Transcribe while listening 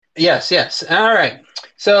Yes, yes. All right.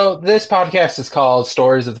 So this podcast is called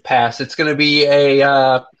Stories of the Past. It's going to be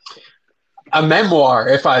a memoir,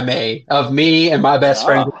 if I may, of me and my best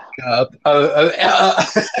friend Ah, growing up.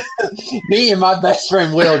 Me and my best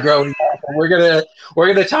friend Will growing up. And we're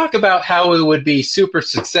gonna talk about how we would be super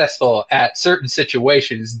successful at certain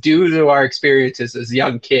situations due to our experiences as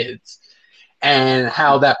young kids, and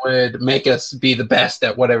how that would make us be the best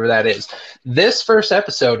at whatever that is. This first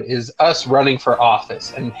episode is us running for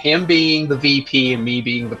office and him being the VP and me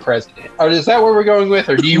being the president. Or is that what we're going with,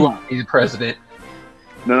 or do you want to be the president?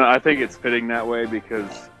 no, I think it's fitting that way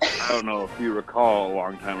because I don't know if you recall a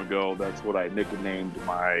long time ago. That's what I nicknamed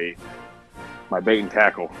my bait and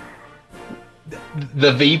tackle.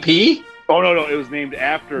 The VP? Oh no, it was named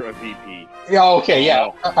after a VP. Yeah, okay, Oh yeah.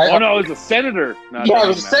 no, oh no, it was a senator. No, Yeah, it doesn't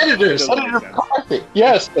was matter. Senator, It doesn't Senator make sense. McCarthy.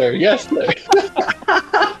 Yes, sir. Yes, sir.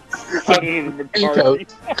 Senator McCarthy.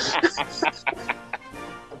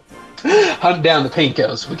 Hunt down the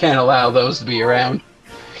Pinkos. We can't allow those to be around.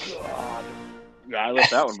 God, yeah, I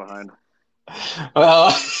left that one behind.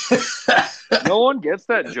 Well, No one gets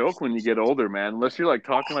that joke when you get older, man. Unless you're like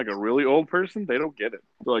talking like a really old person, they don't get it.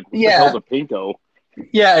 They're like, "What the yeah, hell's a pinko?"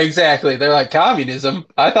 yeah, exactly. They're like communism.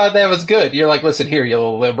 I thought that was good. You're like, listen here, you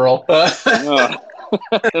little liberal. Oh.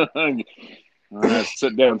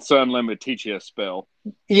 Sit down, son. Let me teach you a spell.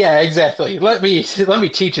 Yeah, exactly. Let me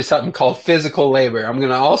teach you something called physical labor. I'm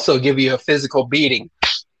going to also give you a physical beating.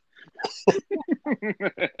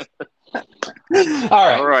 All All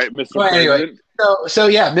right. right, Mr. Well, anyway, President. so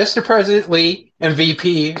yeah, Mr. President Lee and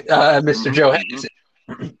VP Mr. Joe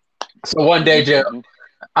Mm-hmm, Hansen. So one day, Joe, mm-hmm.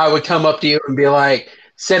 I would come up to you and be like,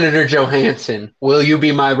 Senator Johansson, will you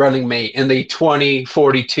be my running mate in the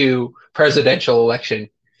 2042 presidential election?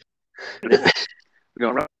 We're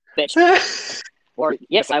gonna run, bitch. Or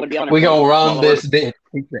yes, I would be on her We plate. gonna my run lord. this bitch.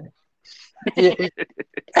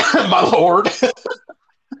 My lord.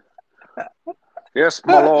 Yes,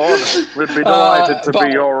 my lord. We'd be delighted to be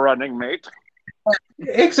But your running mate.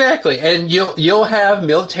 exactly, and you'll have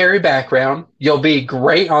military background. You'll be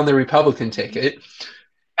great on the Republican ticket,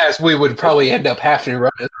 as we would probably end up having to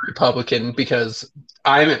run as a Republican because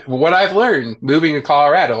I'm what I've learned moving to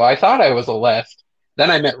Colorado. I thought I was a left,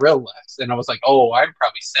 then I met real lefts, and I was like, oh, I'm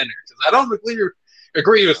probably center because I don't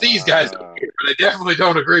agree with these guys over Uh, here, but I definitely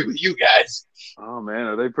don't agree with you guys. oh man,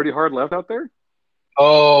 are they pretty hard left out there?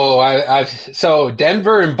 Oh, I've so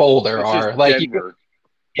Denver and Boulder It's just are like Denver.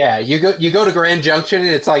 yeah, you go to Grand Junction and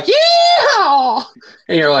it's like yeah,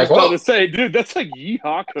 and you're I like was about whoa. to say, dude, that's like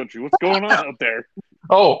yeehaw country. What's going on out there?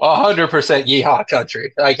 Oh, 100% yeehaw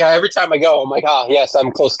country. Like every time I go, I'm like, oh yes, I'm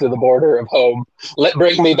close to the border of home.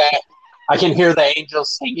 Bring me back. I can hear the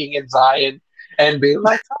angels singing in Zion and be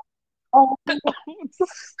like, oh.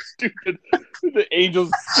 Stupid. The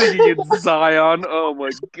angels singing in Zion. Oh my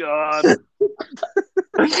god.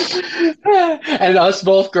 And us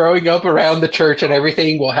both growing up around the church and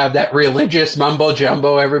everything will have that religious mumbo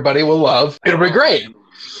jumbo everybody will love. It'll be Oh great. man.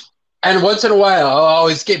 And once in a while, I'll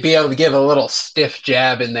always be able to give a little stiff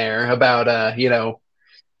jab in there about,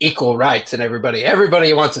 equal rights and everybody.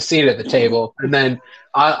 Everybody wants a seat at the table, and then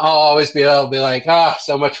I'll always be able to be like,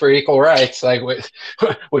 so much for equal rights. Like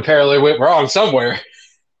we apparently went wrong somewhere.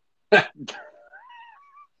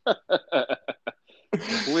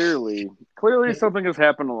 Clearly something has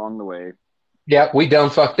happened along the way. Yeah, we done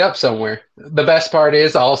fucked up somewhere. The best part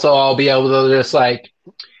is also I'll be able to just like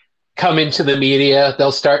come into the media.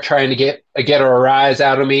 They'll start trying to get a rise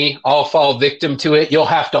out of me. I'll fall victim to it. You'll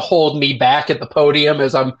have to hold me back at the podium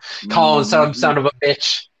as I'm calling some Mm-hmm. son of a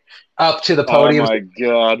bitch up to the Oh podium. my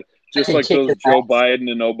god. I Just can like kick those his Joe ass. Biden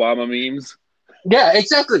and Obama memes. Yeah,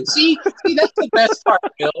 exactly. See, that's the best part,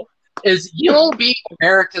 Bill. Is you'll be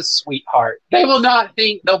America's sweetheart. They will not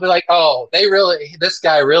think they'll be like, oh, this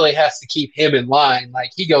guy really has to keep him in line. Like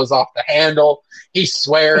he goes off the handle, he's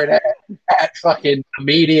swearing at fucking the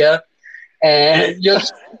media, and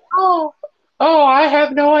just oh, I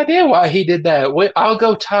have no idea why he did that. I'll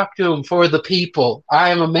go talk to him for the people. I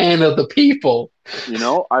am a man of the people. You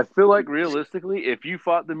know, I feel like realistically, if you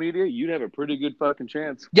fought the media, you'd have a pretty good fucking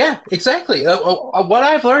chance. Yeah, exactly. What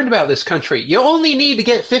I've learned about this country, you only need to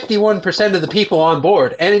get 51% of the people on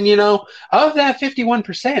board. And, of that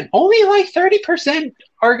 51%, only like 30%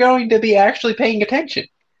 are going to be actually paying attention.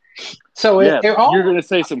 So Yeah, it you're all, gonna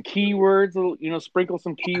say some keywords, sprinkle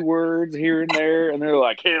some keywords here and there, and they're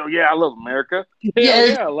like, "Hell yeah, I love America. Hell yeah,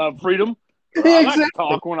 yeah, I love freedom. I like to exactly.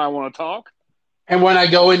 talk when I want to talk." And when I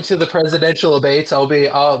go into the presidential debates,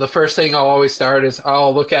 the first thing I'll always start is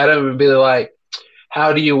I'll look at him and be like,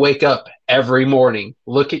 how do you wake up every morning,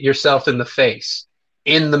 look at yourself in the face,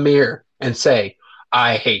 in the mirror, and say,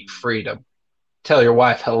 I hate freedom? Tell your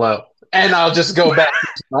wife hello. And I'll just go back.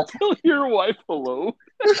 Tell your wife hello.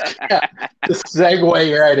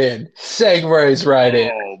 Segue right in. Segues right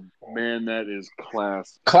in. Oh man, that is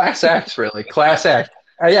class. Class act, really. Class act.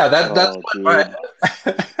 Yeah, that's that'll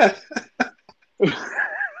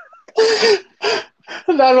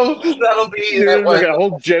be There's like a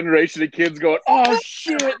whole generation of kids going, "Oh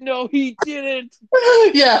shit, no, he didn't."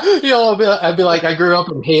 Yeah, I'd be like, I grew up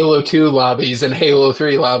in Halo 2 lobbies and Halo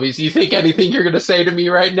 3 lobbies. You think anything you're gonna say to me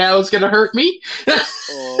right now is gonna hurt me?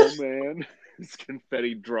 Oh man. This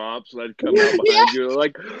confetti drops, and I'd come out behind you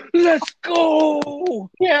like, "Let's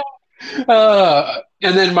go!" Yeah.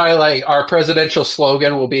 And then our presidential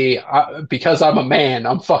slogan will be, because I'm a man,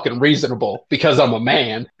 I'm fucking reasonable. Because I'm a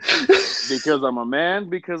man. Because I'm a man,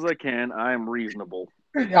 because I can, I'm reasonable.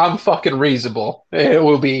 I'm fucking reasonable. It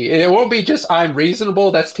won't be just I'm reasonable.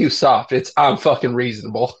 That's too soft. It's I'm fucking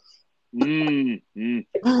reasonable. But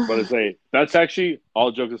I say, that's actually,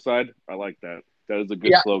 all jokes aside, I like that. That is a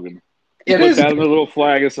good slogan. It put that on the little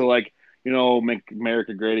flag and so like, make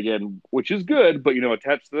America great again, which is good, but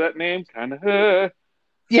attached to that name, kind of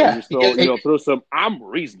still, throw some I'm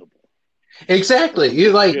reasonable. Exactly.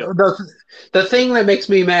 You the thing that makes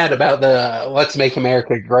me mad about the let's make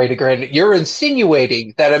America great again, you're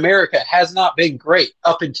insinuating that America has not been great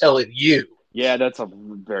up until you. Yeah, that's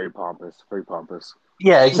very pompous.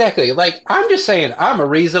 Yeah, exactly. Like, I'm just saying, I'm a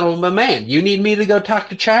reasonable man. You need me to go talk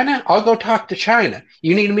to China? I'll go talk to China.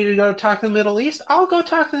 You need me to go talk to the Middle East? I'll go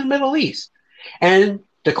talk to the Middle East. And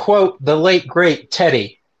to quote the late, great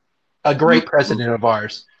Teddy, a great president of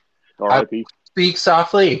ours, R.I.P. Speak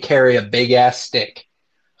softly and carry a big-ass stick.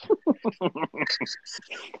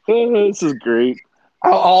 This is great.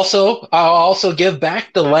 I'll also give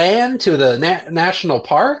back the land to the national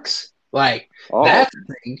parks. Like,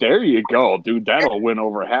 there you go, dude. That'll win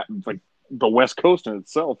over the West Coast in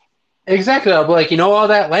itself. Exactly. I'll be like, all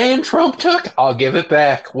that land Trump took? I'll give it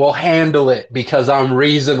back. We'll handle it because I'm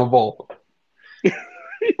reasonable.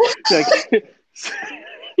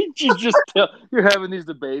 You're having these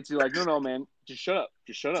debates. You're like, no, man, just shut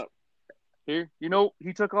up. Here,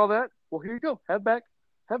 he took all that. Well, here you go. Have back.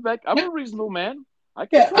 I'm a reasonable man. I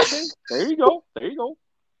can. Okay. There you go.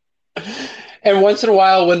 And once in a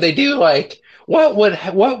while, when they do, like, what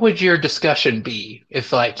would your discussion be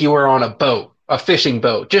if, like, you were on a boat, a fishing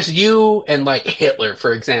boat, just you and, like, Hitler,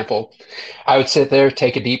 for example? I would sit there,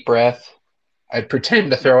 take a deep breath. I'd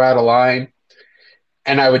pretend to throw out a line,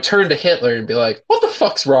 and I would turn to Hitler and be like, "What the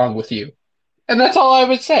fuck's wrong with you?" And that's all I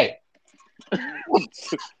would say.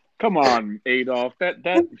 Come on, Adolf.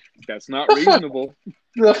 That's not reasonable.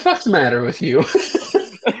 The fuck's the matter with you?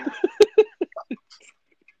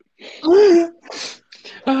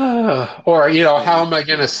 Or, how am I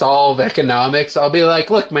going to solve economics? I'll be like,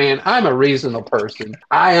 look, man, I'm a reasonable person.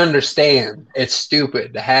 I understand it's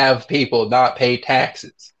stupid to have people not pay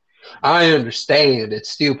taxes. I understand it's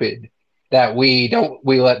stupid that we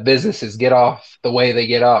let businesses get off the way they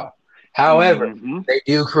get off. However, they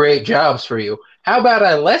do create jobs for you. How about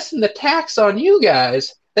I lessen the tax on you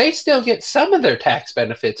guys? They still get some of their tax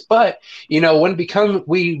benefits, but we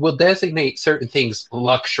will designate certain things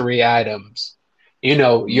luxury items.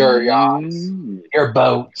 Your yachts, your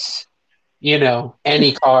boats,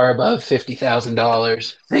 any car above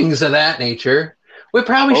 $50,000, things of that nature. We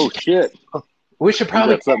probably we should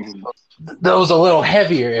probably those a little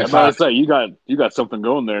heavier. You got something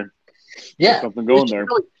going there. Yeah, something going there.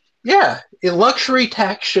 Yeah, luxury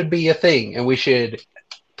tax should be a thing, and we should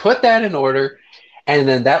put that in order. And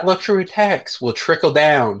then that luxury tax will trickle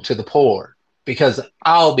down to the poor because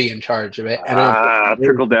I'll be in charge of it. And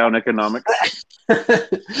trickle down economics.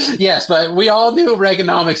 Yes, but we all knew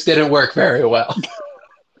Reaganomics didn't work very well.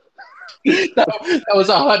 That was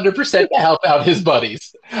 100% to help out his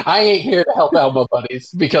buddies. I ain't here to help out my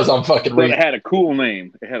buddies because I'm fucking But it had a cool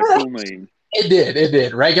name. It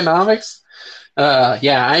did. Reaganomics?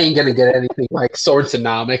 Yeah, I ain't going to get anything like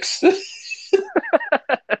Sortsonomics.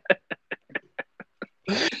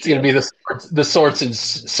 It's going to be the Sorts and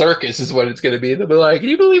Circus is what it's going to be. They'll be like, can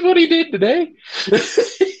you believe what he did today?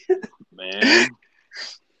 Man.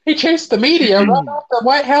 He chased the media right off the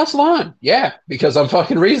White House lawn. Yeah, because I'm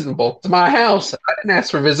fucking reasonable. It's my house. I didn't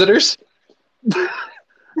ask for visitors.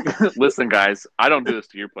 Listen, guys, I don't do this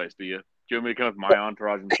to your place, do you? Do you want me to come with my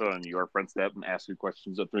entourage and so on your front step and ask you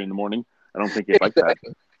questions at 3 a.m? I don't think you'd like that.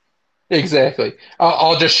 Exactly.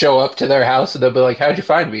 I'll just show up to their house and they'll be like, "How'd you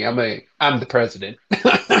find me?" I'm the president.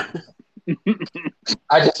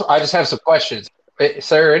 I just have some questions.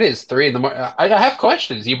 Sir, it is 3 a.m. I have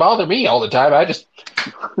questions. You bother me all the time.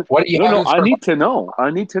 What do you have? No,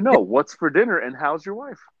 I need to know. What's for dinner and how's your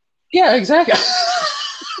wife? Yeah, exactly.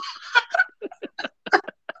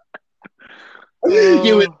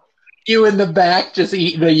 You in the back just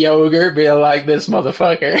eating the yogurt, being like this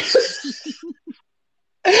motherfucker.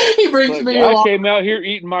 He brings me along. I came out here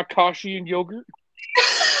eating my kashi and yogurt.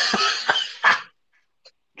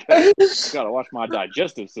 Gotta watch my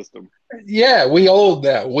digestive system. Yeah, we old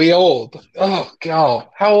now. We old. Oh god,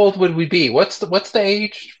 how old would we be? What's the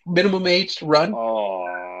age? Minimum age to run?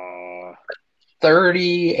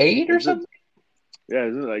 38 or something. Yeah,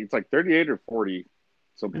 it's like 38 or 40.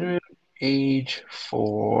 Something. Age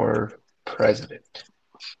for president.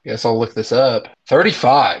 Guess I'll look this up.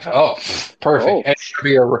 35. Oh, perfect.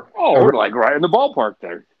 We're like right in the ballpark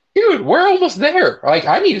there. Dude, we're almost there. Like,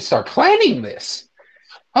 I need to start planning this.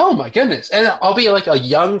 Oh my goodness. And I'll be like a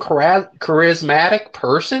young, charismatic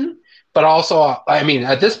person, but also, I mean,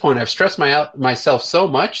 at this point, I've stressed myself so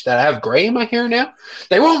much that I have gray in my hair now.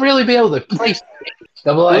 They won't really be able to place me.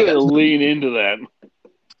 They'll be like, lean into that.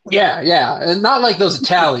 Yeah. And not like those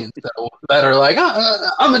Italians that are like,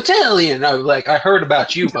 I'm Italian. I heard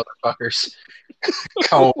about you, motherfuckers.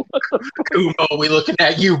 Kumo, we looking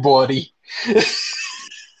at you, buddy.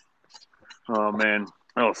 Oh, man.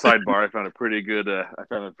 Oh, sidebar, I found a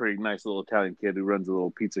pretty nice little Italian kid who runs a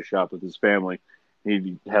little pizza shop with his family.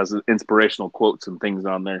 He has inspirational quotes and things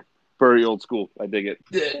on there. Very old school. I dig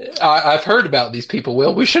it. I've heard about these people,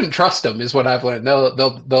 Will. We shouldn't trust them, is what I've learned.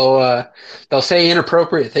 They'll say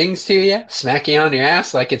inappropriate things to you, smack you on your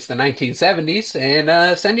ass like it's the 1970s,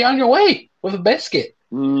 and send you on your way with a biscuit.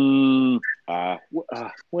 Well,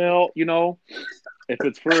 if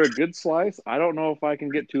it's for a good slice, I don't know if I can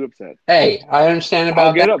get too upset. Hey, I understand about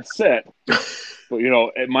I'll get upset, but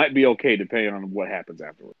it might be okay depending on what happens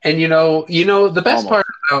afterwards. And the best part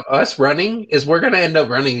about us running is we're gonna end up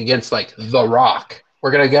running against like The Rock.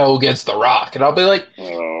 We're gonna go against The Rock, and I'll be like,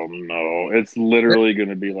 oh no, it's literally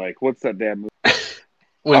gonna be like, what's that damn movie?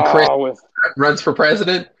 When Chris runs for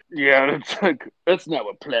president? Yeah, it's like that's not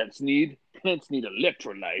what plants need. Plants need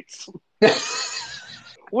electrolytes.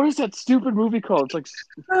 What is that stupid movie called? It's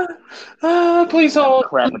like please hold.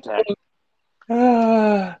 Crap Attack.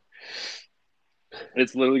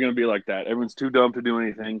 It's literally going to be like that. Everyone's too dumb to do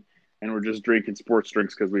anything, and we're just drinking sports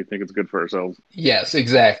drinks because we think it's good for ourselves. Yes,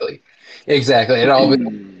 exactly.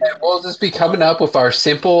 We'll just be coming up with our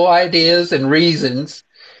simple ideas and reasons,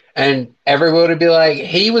 and everyone would be like,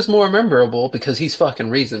 he was more memorable because he's fucking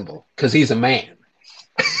reasonable, because he's a man.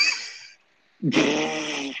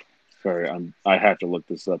 Sorry, I have to look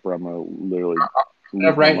this up, or I'm gonna literally.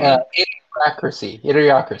 Idiocracy.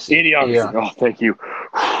 Oh, thank you.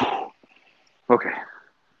 Okay.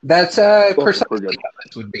 That's precisely how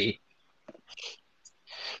this would be.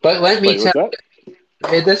 But let me tell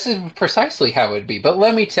you, this is precisely how it would be. But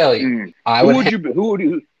let me tell you, who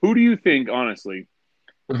do you think, honestly?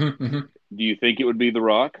 Mm-hmm. Do you think it would be The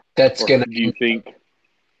Rock? Do you think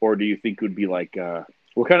it would be like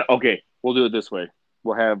what kind of? Okay, we'll do it this way.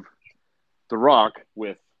 We'll have The Rock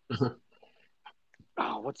with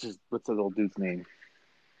what's that old dude's name?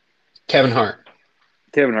 Kevin Hart.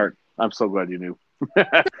 I'm so glad you knew.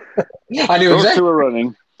 I knew Those exactly. two are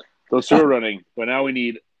running. But now we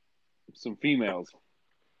need some females.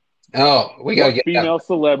 Oh, we gotta get female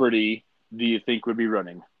celebrity do you think would be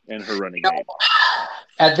running in her running name?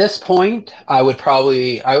 At this point, it would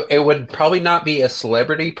probably not be a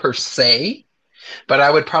celebrity per se, but I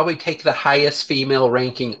would probably take the highest female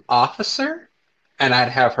ranking officer, and I'd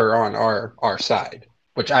have her on our side,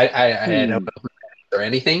 which I don't know or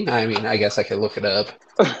anything. I mean, I guess I could look it up.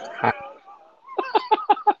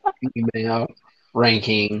 Female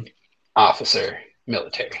ranking officer,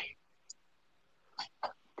 military.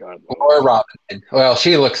 God. Laura Robinson. Well,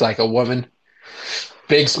 she looks like a woman.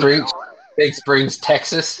 Big Springs,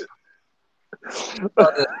 Texas.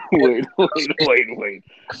 Wait. What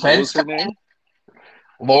was her name?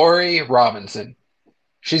 Lori Robinson.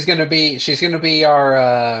 She's gonna be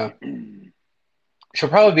our. She'll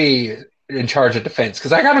probably be in charge of defense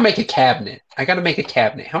because I gotta make a cabinet. How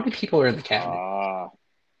many people are in the cabinet?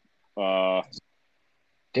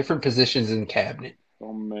 Different positions in the cabinet.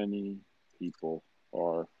 So many people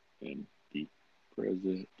are in the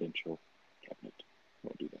presidential cabinet.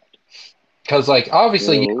 We'll do that. Because,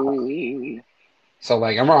 obviously, so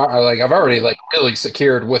I've already really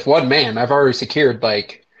secured with one man. I've already secured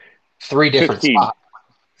 3 different 15. spots.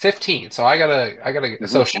 15. So I gotta.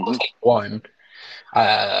 So she'll take one.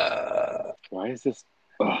 Why is this?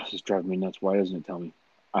 Oh, this is driving me nuts. Why doesn't it tell me?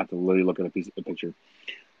 I have to literally look at a picture.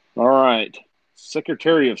 All right.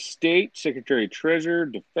 Secretary of State, Secretary of Treasury,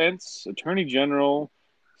 Defense, Attorney General,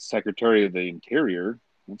 Secretary of the Interior.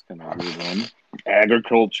 That's kind of a weird one.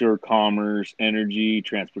 Agriculture, Commerce, Energy,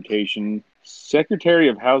 Transportation, Secretary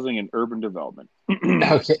of Housing and Urban Development.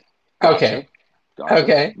 Okay. Gotcha.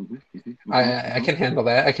 Okay. I can handle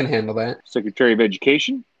that. I can handle that. Secretary of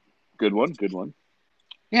Education. Good one. Good one.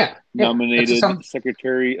 Yeah. Nominated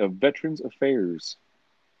Secretary of Veterans Affairs.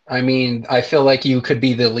 I mean, I feel like you could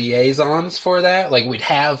be the liaisons for that. Like we would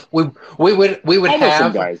have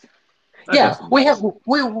guys.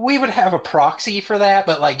 we would have a proxy for that,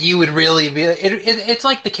 but like you would really be it's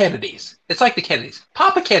like the Kennedys. It's like the Kennedys.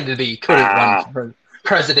 Papa Kennedy couldn't run for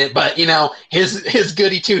president, but you know, his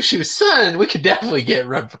goody two shoes son, we could definitely get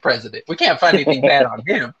run for president. We can't find anything bad on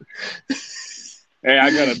him. Hey,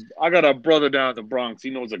 I got a brother down at the Bronx. He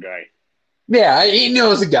knows a guy. Yeah, he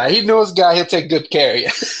knows a guy. He knows a guy who'll take good care of you.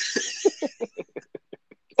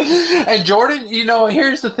 And Jordan, you know,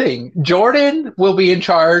 here's the thing. Jordan will be in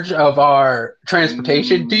charge of our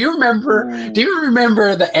transportation. Do you remember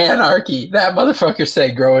the anarchy that motherfucker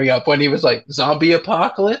said growing up when he was like, zombie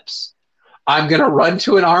apocalypse? I'm going to run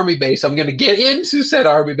to an army base. I'm going to get into said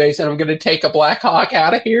army base and I'm going to take a Black Hawk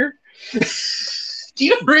out of here. Do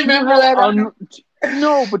you remember that?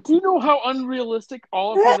 No, but do you know how unrealistic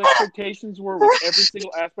all of his expectations were with every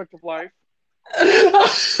single aspect of life?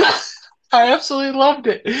 I absolutely loved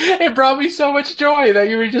it. It brought me so much joy that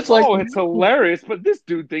you were just like, oh, it's hilarious. But this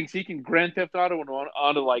dude thinks he can Grand Theft Auto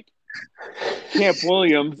onto like Camp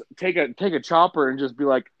Williams, take a chopper and just be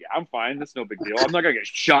like, yeah, I'm fine. That's no big deal. I'm not gonna get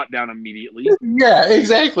shot down immediately. Yeah,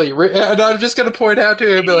 exactly. And I'm just gonna point out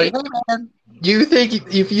to him, be like, hey man,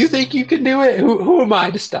 if you think you can do it, who am I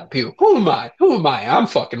to stop you? Who am I? I'm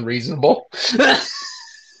fucking reasonable.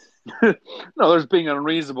 No, there's being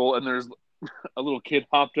unreasonable, and there's a little kid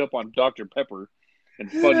hopped up on Dr. Pepper and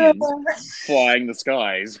Funyuns flying the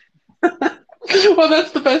skies. Well,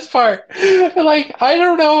 that's the best part. Like, I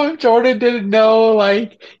don't know if Jordan didn't know,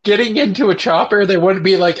 like, getting into a chopper, there wouldn't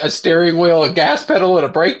be, like, a steering wheel, a gas pedal, and a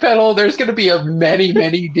brake pedal. There's going to be many,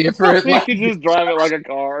 many different... You can just drive it like a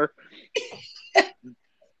car.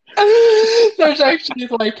 There's actually,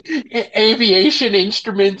 like, aviation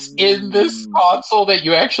instruments in this console that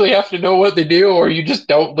you actually have to know what they do, or you just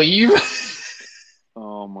don't leave.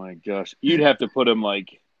 Oh, my gosh. You'd have to put him,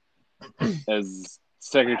 like, as...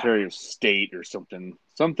 Secretary of State or something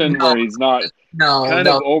where he's not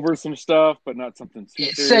of over some stuff, but not something too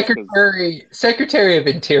serious. Secretary of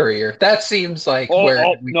Interior. That seems like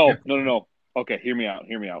no. Okay, hear me out.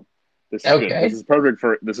 This is good.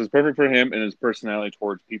 This is perfect for him and his personality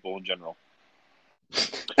towards people in general.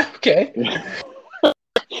 Okay.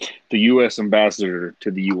 The U.S. ambassador to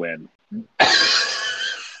the UN.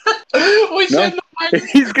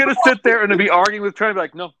 He's gonna sit there and be arguing with Trump,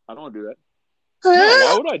 like, no, I don't want to do that. No,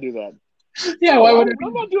 why would I do that? Yeah, why would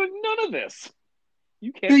I'm not doing none of this.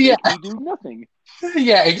 You can't make me do nothing.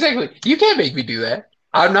 Yeah, exactly. You can't make me do that.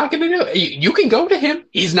 I'm not going to do it. You can go to him.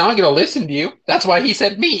 He's not going to listen to you. That's why he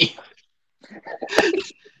said me.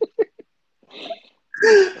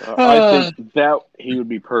 I think that he would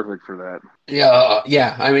be perfect for that.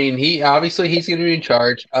 Yeah. I mean, he's going to be in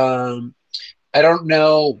charge. I don't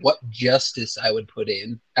know what justice I would put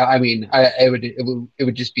in. I mean, it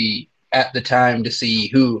would just be at the time to see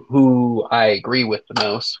who I agree with the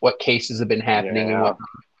most, what cases have been happening and whatnot.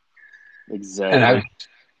 Exactly. And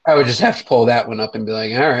I would just have to pull that one up and be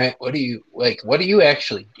like, all right, what do you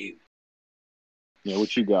actually do? Yeah,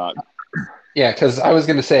 what you got? Yeah, because I was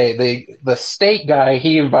gonna say the state guy,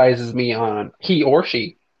 he or she advises me on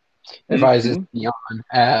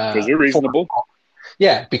because they're reasonable.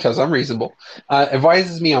 Yeah, because I'm reasonable.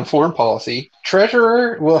 Advises me on foreign policy.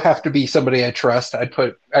 Treasurer will have to be somebody I trust. I'd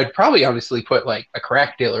probably honestly put like a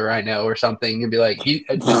crack dealer I know or something and be like, he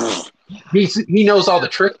knows all the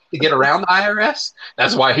tricks to get around the IRS.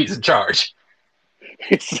 That's why he's in charge.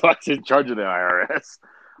 He's in charge of the IRS.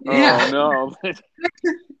 Yeah. Oh no.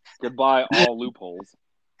 Goodbye all loopholes.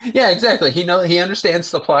 Yeah, exactly. He understands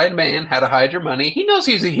supply and demand, how to hide your money. He knows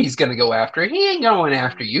he's going to go after it. He ain't going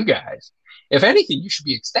after you guys. If anything, you should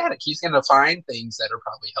be ecstatic. He's going to find things that are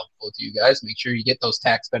probably helpful to you guys. Make sure you get those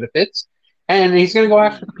tax benefits. And he's going to go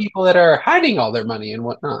after the people that are hiding all their money and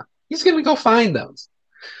whatnot. He's going to go find those.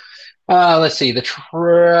 Let's see.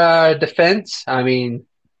 The defense, I mean,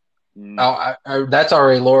 that's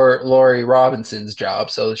already Lori Robinson's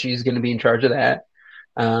job. So she's going to be in charge of that.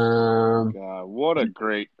 God, what a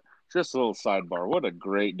great, just a little sidebar. What a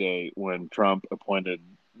great day when Trump appointed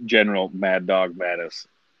General Mad Dog Mattis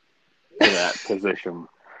to that position.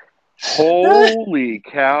 Holy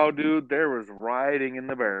cow, dude. There was rioting in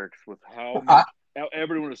the barracks with how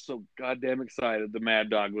everyone was so goddamn excited the Mad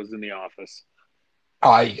Dog was in the office.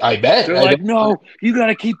 I bet. They're like, no, you got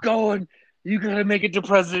to keep going. You got to make it to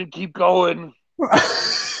president. Keep going.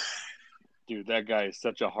 Dude, that guy is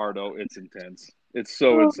such a hardo. It's intense. It's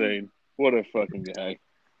so insane. What a fucking guy.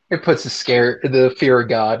 It puts the fear of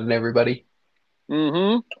God in everybody.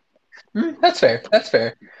 That's fair. That's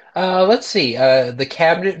fair. Let's see. The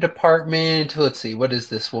cabinet department. Let's see. What is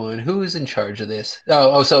this one? Who is in charge of this?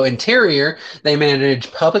 So Interior. They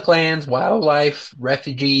manage public lands, wildlife,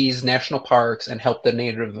 refugees, national parks, and help the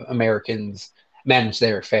Native Americans manage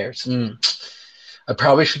their affairs. I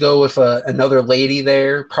probably should go with another lady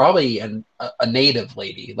there. Probably a native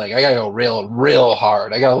lady. Like I gotta go real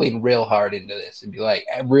hard. I gotta lean real hard into this and be like,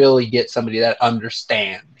 I really get somebody that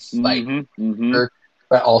understands.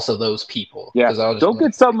 But also those people. Yeah, don't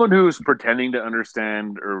get someone who's pretending to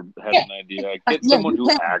understand or has an idea. Get someone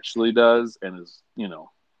who actually does and is,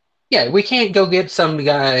 Yeah, we can't go get some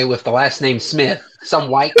guy with the last name Smith, some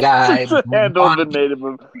white guy. To handle the Native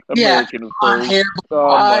American affairs. Oh,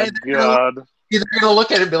 my God. They're going to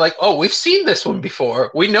look at it and be like, oh, we've seen this one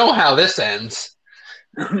before. We know how this ends.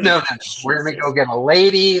 No, we're going to go get a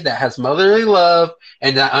lady that has motherly love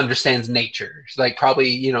and that understands nature. She's like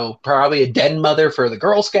probably a den mother for the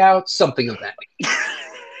Girl Scouts, something of that.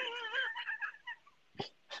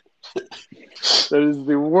 That is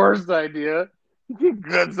the worst idea. You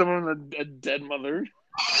got someone a den mother.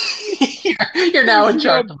 You're now in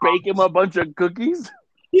charge. Bake him a bunch of cookies.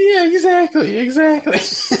 Yeah, exactly.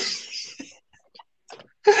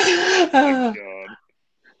 Oh,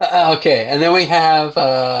 God. Okay, and then we have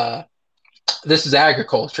this is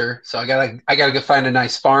agriculture, so I gotta go find a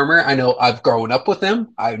nice farmer. I know I've grown up with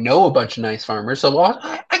them. I know a bunch of nice farmers, so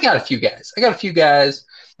I got a few guys.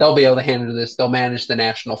 They'll be able to handle this. They'll manage the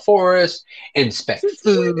national forest, inspect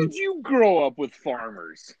food. When did you grow up with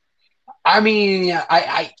farmers? I mean,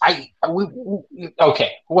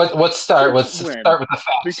 okay. Let's start with the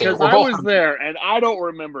facts. Because I was there, and I don't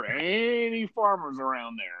remember any farmers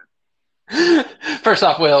around there. First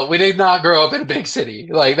off, Will, we did not grow up in a big city.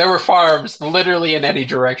 Like, there were farms literally in any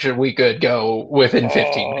direction we could go within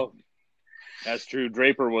 15 minutes. That's true.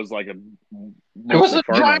 Draper was like a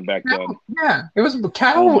farmland back then. Yeah, it was a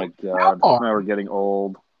cow. Oh, my God. Now we're getting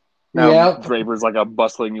old. Now Draper's like a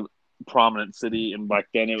bustling, prominent city, and back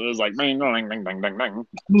then it was like bang, bang, bang, bang, bang, bang.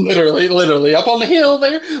 Literally up on the hill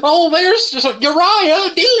there. Oh, there's just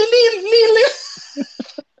Uriah.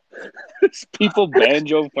 There's people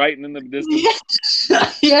banjo fighting in the distance.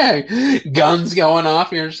 Yeah, guns going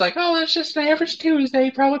off. You're just like, oh, that's just an average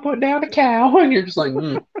Tuesday. Probably put down a cow, and you're just like,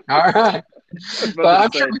 all right. But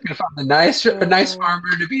I'm sure we can find a nice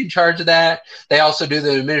farmer to be in charge of that. They also do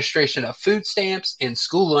the administration of food stamps and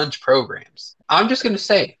school lunch programs. I'm just going to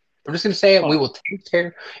say it. We will take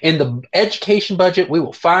care in the education budget. We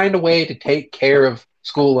will find a way to take care of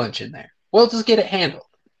school lunch in there. We'll just get it handled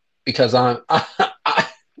because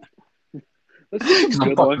Let's do some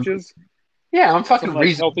good lunches. Yeah, I'm fucking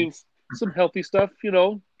reasonable. Some healthy stuff,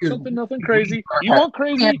 something nothing crazy. You want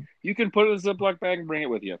crazy? You can put it in a Ziploc bag and bring it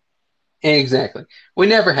with you. Exactly. We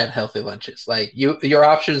never had healthy lunches. Like your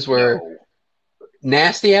options were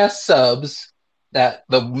nasty ass subs that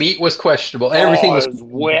the meat was questionable. Everything was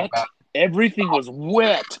wet. Everything was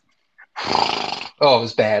wet. Oh, it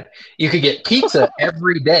was bad. You could get pizza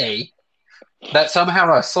every day. That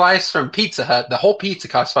somehow a slice from Pizza Hut, the whole pizza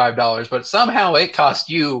cost $5, but somehow it cost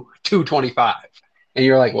you $2.25, and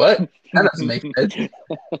you're like, "What? That doesn't make sense."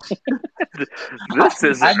 This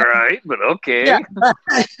isn't right, but okay. Yeah.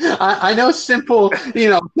 I know simple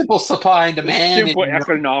supply and demand, simple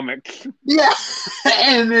economics. Yeah,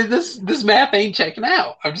 and this math ain't checking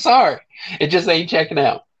out. I'm sorry, it just ain't checking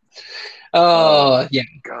out. Oh, yeah.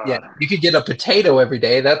 God. Yeah. You could get a potato every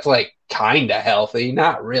day. That's like kind of healthy.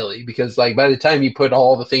 Not really, because like by the time you put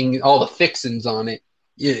all the fixins on it,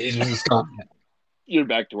 it's just gone. You're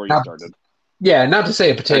back to where you started. Yeah, not to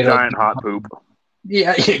say a potato. A giant hot poop.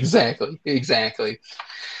 Yeah, exactly.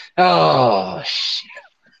 Oh, shit.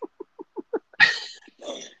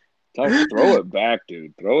 Throw it back,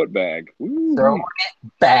 dude. Throw it back. Woo. Throw it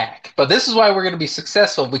back. But this is why we're going to be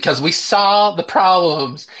successful, because we saw the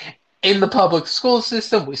problems in the public school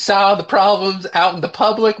system. We saw the problems out in the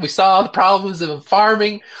public. We saw the problems of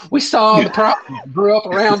farming. We saw the problems. Grew up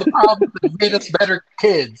around the problems that made us better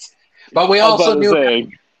kids. But we also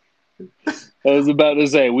knew. I was about to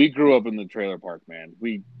say, we grew up in the trailer park, man.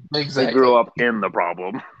 We grew up in the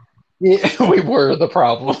problem. Yeah, we were the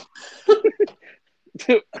problem.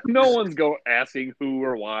 No one's asking who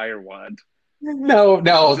or why or what.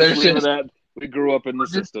 No, there's just that. We grew up in the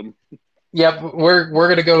system. Yep, we're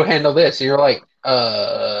gonna go handle this. And you're like,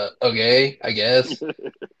 okay, I guess.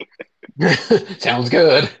 Sounds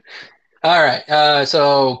good. All right.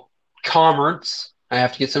 So commerce. I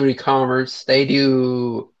have to get somebody commerce. They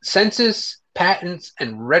do census, patents,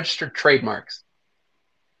 and registered trademarks.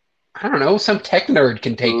 I don't know. Some tech nerd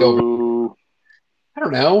can take over.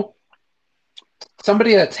 don't know.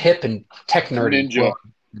 Somebody that's hip and tech nerdy. Ninja.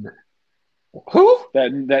 Who?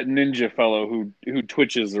 That ninja fellow who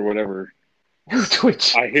twitches or whatever. Who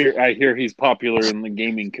twitch? I hear he's popular in the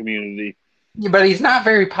gaming community. Yeah, but he's not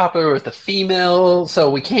very popular with the female,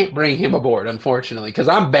 so we can't bring him aboard, unfortunately, because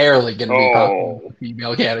I'm barely going to be popular in the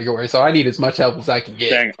female category, so I need as much help as I can get.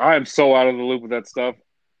 Dang, I am so out of the loop with that stuff.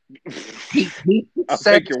 I'll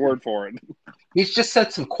take your word for it. He's just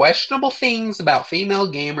said some questionable things about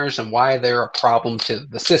female gamers and why they're a problem to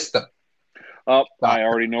the system. I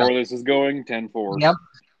already know where this is going. 10-4.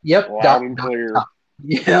 Yep. Loud and clear.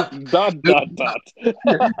 Yep. Dot.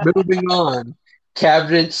 Moving on.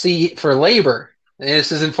 Cabinet seat for labor.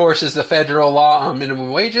 This enforces the federal law on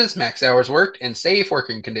minimum wages, max hours worked, and safe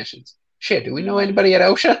working conditions. Shit, do we know anybody at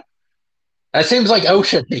OSHA? It seems like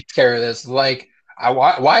OSHA takes care of this. Like,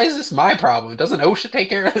 why is this my problem? Doesn't OSHA take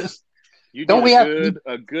care of this? Don't we have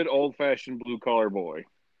a good old-fashioned blue-collar boy?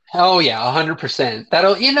 Oh, yeah, 100%.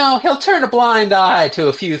 That'll, he'll turn a blind eye to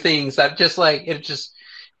a few things that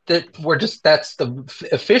that's the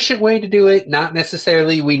efficient way to do it. Not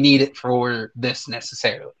necessarily we need it for this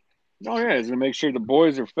necessarily. Oh, yeah, he's going to make sure the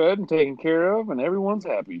boys are fed and taken care of and everyone's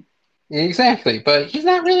happy. Exactly, but he's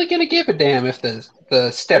not really going to give a damn if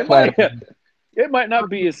the step ladder... It might not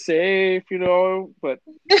be as safe, but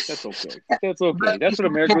that's okay. That's okay. That's what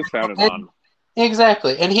America was founded on.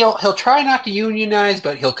 Exactly. And he'll try not to unionize,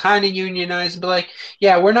 but he'll kind of unionize and be like,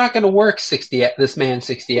 yeah, we're not going to work 60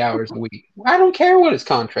 hours a week. I don't care what his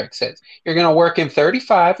contract says. You're going to work him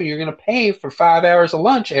 35 and you're going to pay for 5 hours of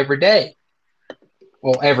lunch every day.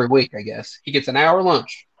 Well, every week, I guess. He gets an hour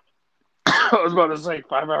lunch. I was about to say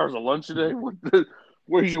 5 hours of lunch a day?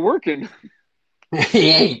 Where's you working? He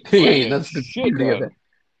ain't. That's the beauty of it.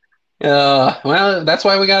 Well, that's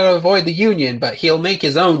why we got to avoid the union, but he'll make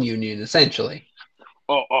his own union, essentially.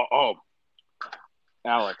 Oh.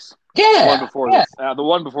 Alex. Yeah. The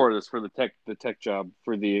one before this for the tech job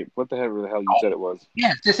for the, what the hell you said it was?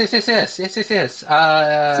 Yes. See,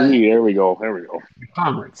 there we go.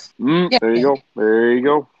 Conference. Yeah. There you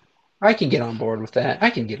go. I can get on board with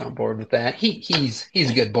that. He's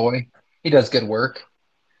a good boy. He does good work.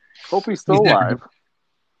 Hope he's still alive.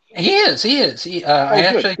 He is. I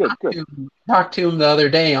actually talked to him the other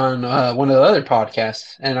day on one of the other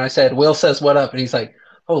podcasts, and I said, Will says what up? And he's like,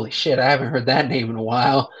 holy shit, I haven't heard that name in a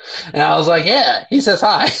while. And I was like, yeah, he says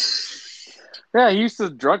hi. Yeah, he used to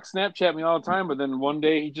drunk Snapchat me all the time, but then one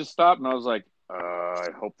day he just stopped, and I was like, I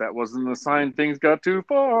hope that wasn't a sign things got too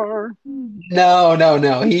far.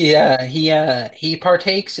 No. He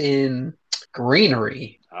partakes in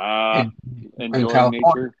greenery. Enjoying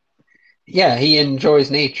nature. Yeah, he enjoys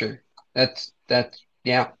nature. That's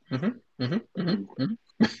yeah.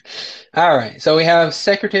 All right. So we have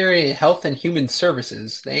Secretary of Health and Human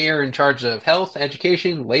Services. They are in charge of Health,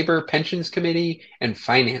 Education, Labor, Pensions Committee, and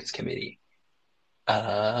Finance Committee.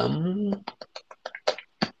 That's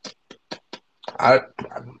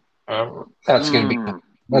going to be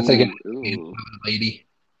a lady.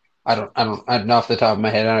 I don't off the top of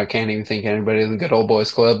my head, I can't even think of anybody in the Good Old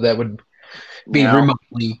Boys Club that would be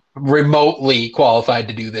remotely qualified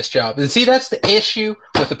to do this job. And see, that's the issue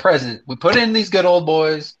with the president. We put in these good old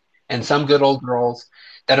boys and some good old girls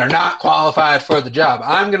that are not qualified for the job.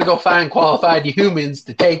 I'm going to go find qualified humans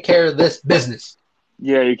to take care of this business.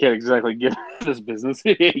 Yeah, you can't exactly get this business.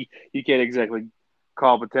 You can't exactly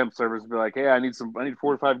call up a temp service and be like, hey, I need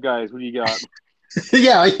 4 to 5 guys. Who do you got?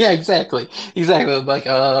 yeah, exactly. Like,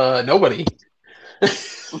 nobody.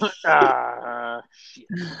 Shit.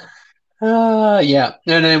 Yeah.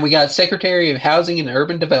 And then we got Secretary of Housing and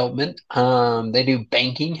Urban Development. They do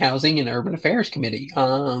Banking, Housing, and Urban Affairs Committee.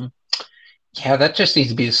 Yeah, that just needs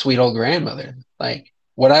to be a sweet old grandmother. Like,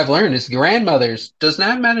 what I've learned is grandmothers, does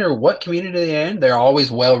not matter what community they're in, they're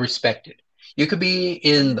always well respected. You could be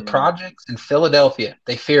in the projects in Philadelphia.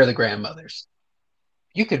 They fear the grandmothers.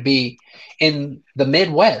 You could be in the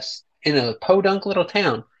Midwest, in a podunk little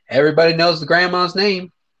town. Everybody knows the grandma's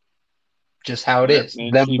name. Just how it is.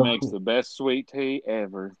 And she makes the best sweet tea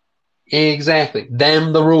ever. Exactly.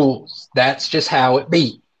 Them the rules. That's just how it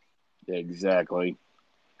be. Exactly.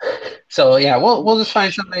 So, yeah, we'll just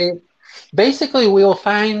find somebody. Basically, we'll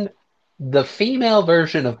find the female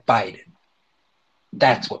version of Biden.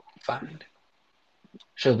 That's what we'll find.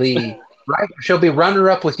 She'll be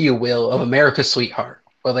runner-up with you, Will, of America's Sweetheart.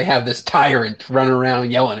 Well, they have this tyrant running around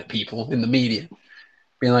yelling at people in the media,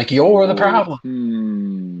 being like, "You're the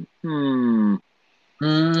problem." I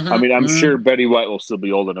mean, I'm sure Betty White will still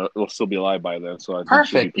be old enough. Will still be alive by then. So I think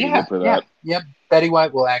she'll be pretty good for that. Yep. Betty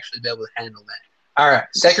White will actually be able to handle that. All right,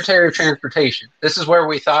 Secretary of Transportation. This is where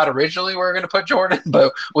we thought originally we were going to put Jordan,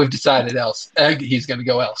 but we've decided else. He's going to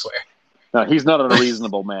go elsewhere. No, he's not a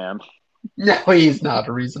reasonable man. No, he's not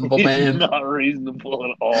a reasonable man. He's not reasonable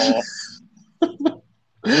at all.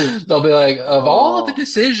 They'll be like, of all of the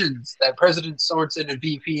decisions that President Sorensen and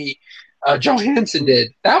VP Johansson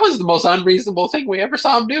did, that was the most unreasonable thing we ever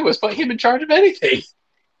saw him do, was put him in charge of anything.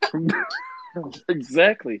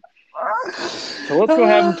 Exactly. So let's go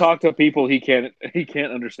have him talk to people he can't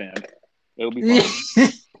understand. It'll be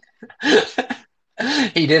fun.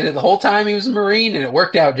 He did it the whole time he was a Marine, and it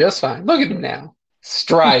worked out just fine. Look at him now.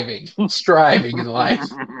 Striving in life.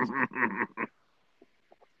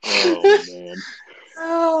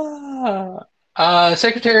 Oh, man.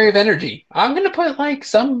 Secretary of Energy. I'm going to put like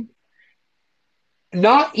some,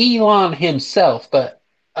 not Elon himself, but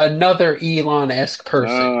another Elon-esque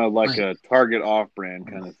person. Like a Target off-brand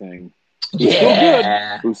kind of thing.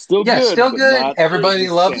 Who's still good. Still good. Everybody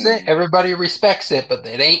loves it. Everybody respects it, but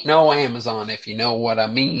it ain't no Amazon, if you know what I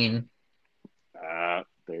mean.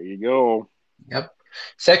 There you go. Yep.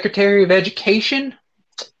 Secretary of Education.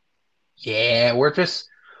 Yeah,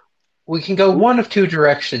 we can go one of two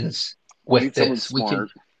directions with this. We're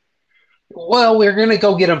going to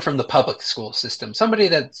go get them from the public school system. Somebody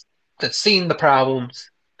that's seen the problems.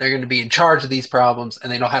 They're going to be in charge of these problems,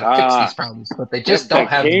 and they know how to fix these problems, but they just don't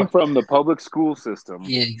have. Came from the public school system,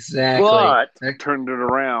 exactly. But they turned it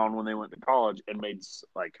around when they went to college and made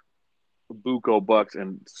like buco bucks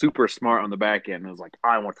and super smart on the back end. And was like,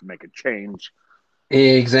 I want to make a change.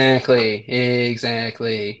 Exactly.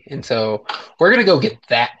 And so we're going to go get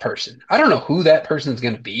that person. I don't know who that person is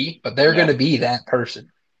going to be, but they're going to be that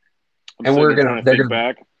person. And we're going to think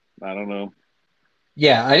back. I don't know.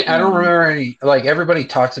 Yeah, I don't remember any, like, everybody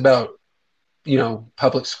talks about,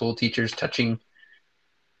 public school teachers touching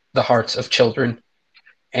the hearts of children.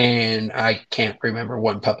 And I can't remember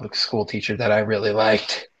one public school teacher that I really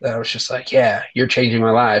liked. That I was just like, yeah, you're changing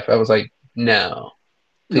my life. I was like, no.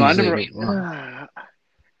 I never.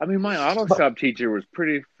 I mean, my auto shop teacher was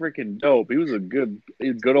pretty freaking dope. He was a good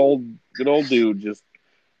old dude, just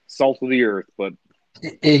salt of the earth. But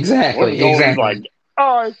exactly. Like,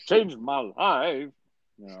 I changed my life.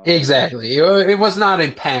 No. Exactly. It was not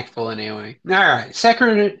impactful anyway. All right.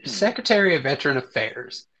 Secretary of Veteran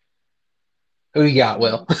Affairs. Who you got,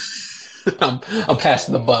 Will? I'm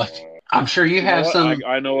passing the buck. I'm sure you have some.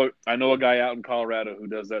 I know a guy out in Colorado who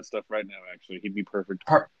does that stuff right now. Actually, he'd be perfect.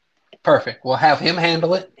 Perfect. We'll have him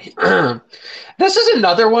handle it. This is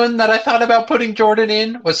another one that I thought about putting Jordan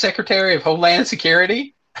in. Was Secretary of Homeland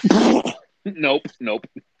Security. Nope.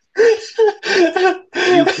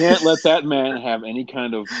 You can't let that man have any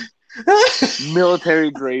kind of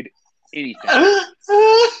military grade anything.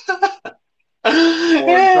 Or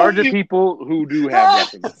in charge of people who do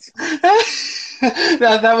have weapons.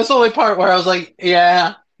 That was the only part where I was like,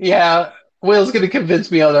 yeah, Will's going to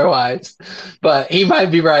convince me otherwise. But he might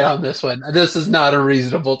be right on this one. This is not a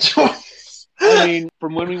reasonable choice. I mean,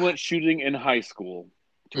 from when we went shooting in high school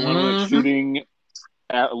to when we went shooting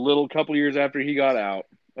at a couple years after he got out.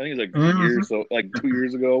 I think it's like 2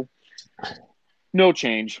 years ago. No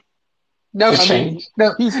change. No change.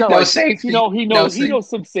 No, he's got no safety. He knows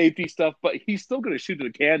some safety stuff, but he's still going to shoot at a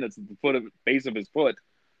can that's at the base of his foot.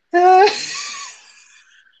 He's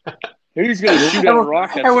going to shoot at a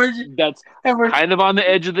rock that's kind of on the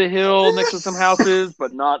edge of the hill next to some houses,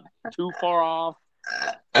 but not too far off.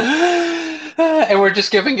 And we're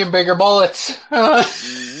just giving him bigger bullets.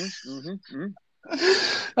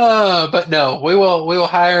 But no, we will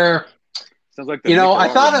hire. Sounds like I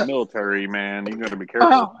thought military man. You got to be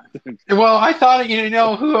careful. Well, I thought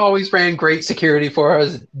who always ran great security for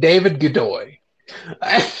us, David Godoy.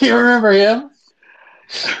 You remember him?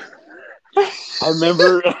 I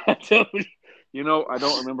remember. I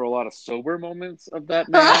don't remember a lot of sober moments of that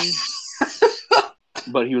man.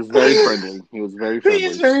 But he was very friendly. He's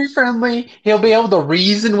very friendly. He'll be able to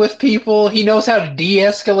reason with people. He knows how to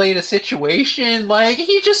de-escalate a situation. Like,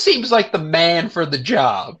 he just seems like the man for the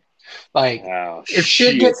job. Like, if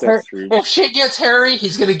shit gets hairy,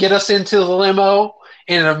 he's going to get us into the limo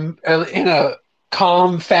in a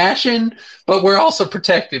calm fashion. But we're also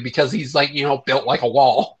protected because he's built like a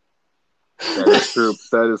wall.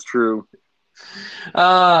 That is true.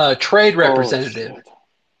 Trade representative.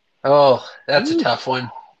 That's a tough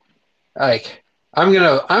one. Like, I'm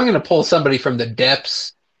gonna pull somebody from the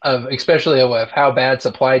depths of, especially of how bad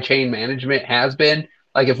supply chain management has been.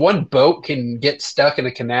 Like, if one boat can get stuck in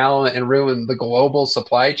a canal and ruin the global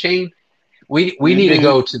supply chain, we need to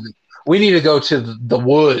go to the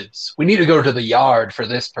woods. We need to go to the yard for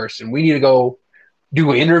this person. We need to go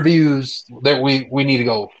do interviews. That we need to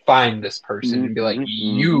go find this person and be like,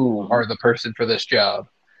 you are the person for this job.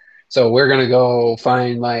 So we're going to go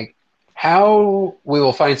find like how we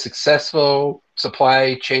will find successful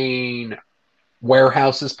supply chain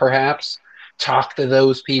warehouses, perhaps, talk to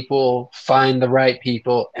those people, find the right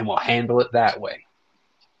people, and we'll handle it that way.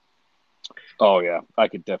 Oh yeah, I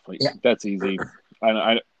could definitely. Yeah. That's easy.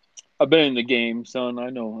 I've been in the game, son. I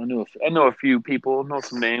know a few people, know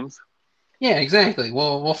some names. Yeah, exactly.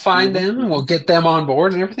 We'll find them, we'll get them on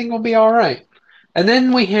board, and everything will be all right. And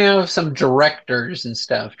then we have some directors and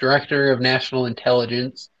stuff. Director of National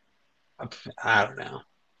Intelligence. I don't know.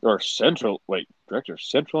 Or Director of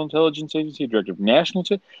Central Intelligence Agency, Director of National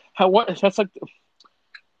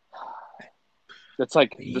that's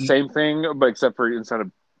like the same thing, but except for instead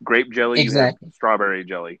of grape jelly, exactly. You have strawberry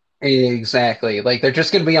jelly. Exactly. Like they're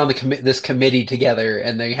just going to be on this committee together,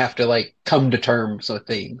 and they have to like come to terms with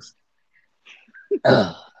things.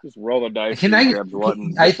 Just roll the dice.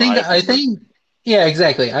 I think. Yeah,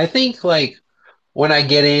 exactly. I think like when I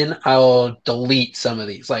get in, I'll delete some of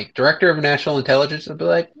these. Like Director of National Intelligence, I'll be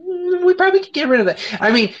like, we probably could get rid of that.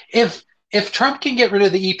 I mean, if Trump can get rid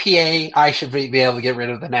of the EPA, I should be able to get rid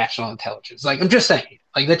of the National Intelligence. Like I'm just saying,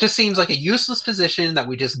 like that just seems like a useless position that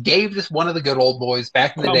we just gave this one of the good old boys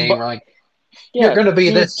back in the day. We're like, you're going to be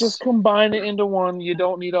this. Just combine it into one. You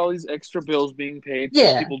don't need all these extra bills being paid.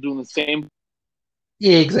 Yeah, people doing the same.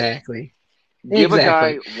 Yeah, exactly. Give a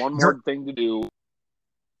guy one more thing to do.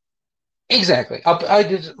 Exactly. I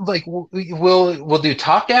just like we'll do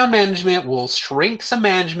top-down management. We'll shrink some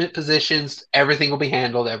management positions. Everything will be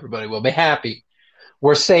handled. Everybody will be happy.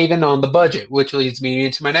 We're saving on the budget, which leads me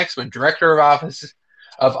into my next one: Director of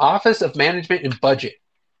Office of Management and Budget.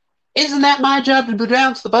 Isn't that my job to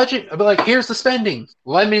balance the budget? I'll be like, here's the spending.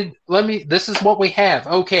 Let me. This is what we have.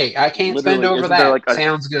 Okay, I can't spend over that.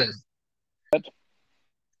 Sounds good.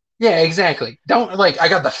 Yeah, exactly. Don't like. I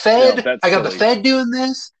got the Fed. I got the Fed doing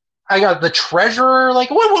this. I got the treasurer.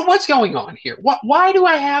 Like, what's going on here? Why do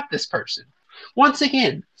I have this person? Once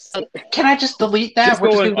again, can I just delete that?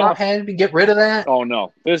 We're just gonna go ahead and get rid of that. Oh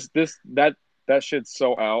no, that shit's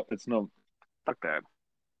so out. It's no, fuck that.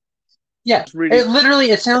 Yeah,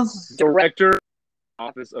 it sounds Director,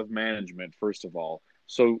 Office of Management. First of all,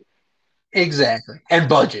 so exactly, and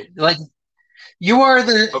budget. Like you are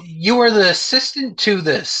the assistant to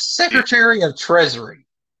the Secretary of Treasury.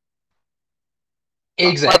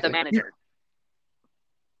 Exactly. The manager.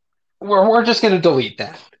 We're just going to delete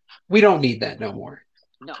that. We don't need that no more.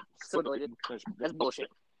 No, so deleted. That's bullshit.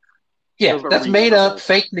 Yeah, that's made up,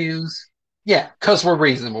 fake news. Yeah, because we're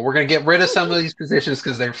reasonable. We're going to get rid of some of these positions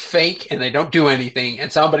because they're fake and they don't do anything,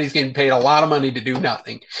 and somebody's getting paid a lot of money to do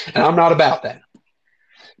nothing. And I'm not about that.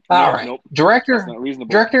 All right. Nope. Director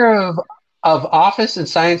of Office and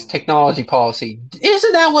Science Technology Policy.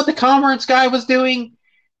 Isn't that what the Commerce guy was doing?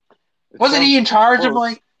 Wasn't he in charge of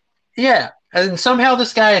like, yeah, and somehow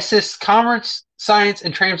this guy assists Commerce, Science,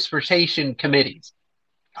 and Transportation committees.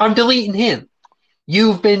 I'm deleting him.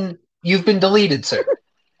 You've been deleted, sir,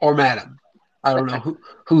 or madam. I don't know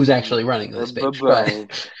who's actually running this bitch.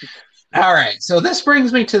 But all right, so this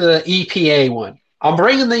brings me to the EPA one. I'm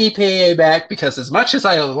bringing the EPA back because as much as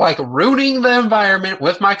I like ruining the environment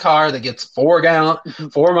with my car that gets 4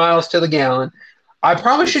 miles to the gallon, I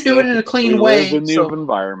probably should do it in a clean way. Live in the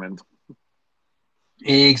environment.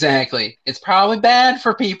 Exactly. It's probably bad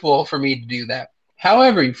for people for me to do that.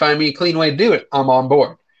 However, you find me a clean way to do it, I'm on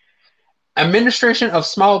board. Administration of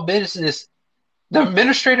Small Business, the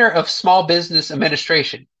Administrator of Small Business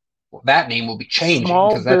Administration. Well, that name will be changing.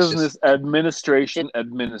 Small Business Administration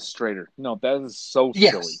Administrator. No, that is so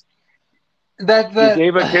silly. That you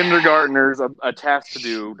gave a kindergartners a task to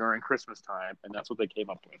do during Christmas time, and that's what they came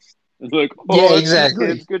up with. It's like, yeah,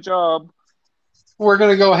 exactly. Good job. We're going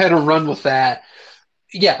to go ahead and run with that.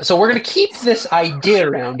 Yeah, so we're going to keep this idea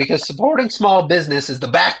around because supporting small business is the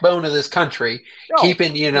backbone of this country.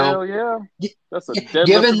 Keeping, hell yeah. That's a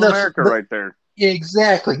deadlift of America right there.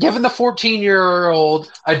 Exactly. Giving the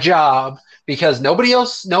 14-year-old a job because nobody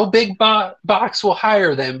else, no big box will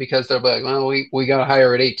hire them because they're like, well, we got to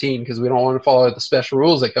hire at 18 because we don't want to follow the special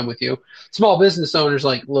rules that come with you. Small business owners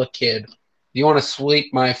like, look, kid, you want to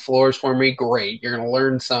sweep my floors for me? Great. You're going to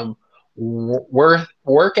learn some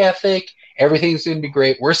work ethic. Everything's going to be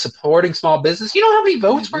great. We're supporting small business. You know how many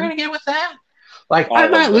votes we're going to get with that? Like, I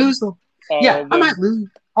might lose them. Yeah, I might lose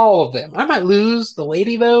all of them. I might lose the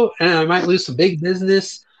lady vote, and I might lose some big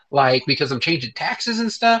business, like, because I'm changing taxes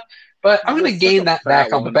and stuff. But I'm going to gain that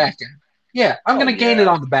back on the back end. Yeah, I'm going to gain it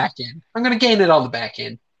on the back end. I'm going to gain it on the back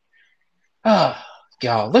end.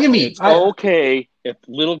 God, look at me. It's okay if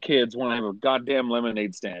little kids want to have a goddamn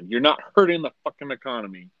lemonade stand. You're not hurting the fucking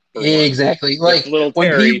economy. Exactly. Like little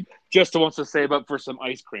when Terry just wants to save up for some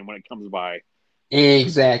ice cream when it comes by.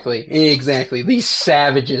 Exactly. These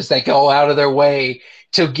savages that go out of their way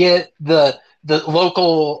to get the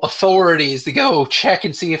local authorities to go check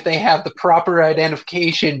and see if they have the proper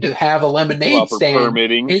identification to have a lemonade Proper stand.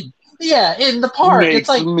 permitting. In the park. Makes it's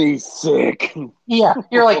like me sick. Yeah,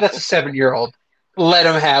 you're like, that's a 7-year-old. Let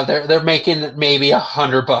them have they're making maybe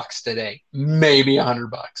 $100 today. Maybe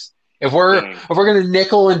 $100. If we're gonna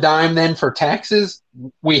nickel and dime then for taxes,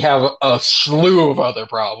 we have a slew of other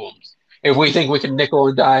problems. If we think we can nickel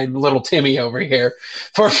and dime little Timmy over here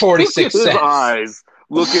for 46 cents.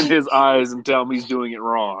 Look in his eyes and tell him he's doing it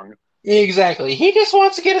wrong. Exactly. He just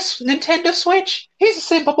wants to get a Nintendo Switch. He's a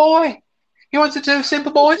simple boy. He wants to do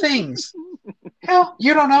simple boy things. Hell,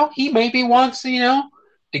 you don't know. He maybe wants, to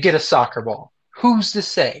get a soccer ball. Who's to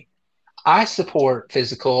say? I support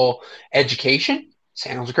physical education.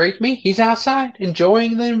 Sounds great to me. He's outside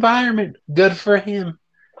enjoying the environment. Good for him.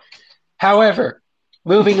 However,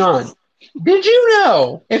 moving on. Did you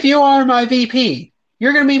know if you are my VP,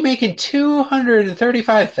 you're going to be making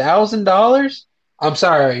 $235,000? I'm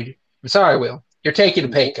sorry, Will. You're taking a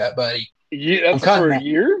pay cut, buddy. Yeah, that's for a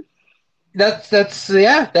year? That's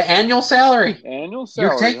the annual salary. Annual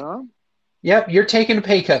salary, huh? Yep, you're taking a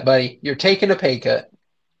pay cut, buddy. You're taking a pay cut.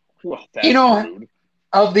 Well, that's rude.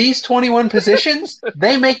 Of these 21 positions,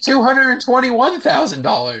 they make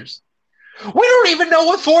 $221,000. We don't even know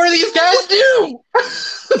what 4 of these guys do.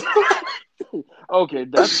 Okay,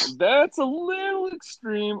 that's a little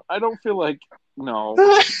extreme. I don't feel like no.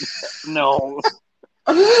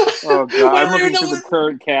 Oh god, I'm looking through the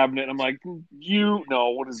current cabinet. I'm like,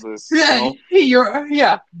 what is this?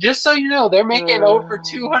 Just so you know, they're making over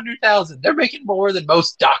 200,000. They're making more than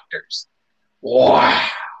most doctors. Wow.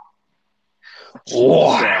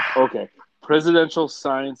 Okay. Presidential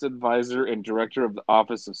Science Advisor and Director of the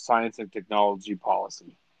Office of Science and Technology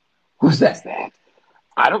Policy. Who's that?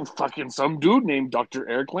 I don't some dude named Dr.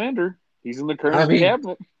 Eric Lander. He's in the current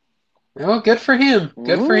cabinet. Oh, good for him.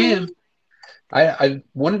 Good for him. I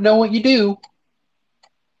want to know what you do,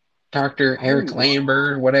 Dr. Eric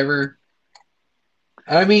Lambert, whatever.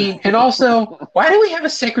 I mean, and also, why do we have a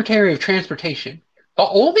Secretary of Transportation? The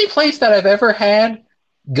only place that I've ever had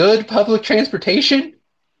good public transportation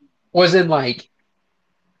was in,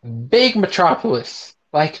 big metropolis.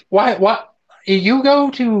 Why? You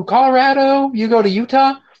go to Colorado, you go to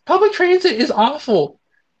Utah, public transit is awful.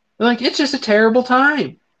 It's just a terrible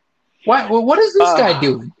time. Why? Well, what is this guy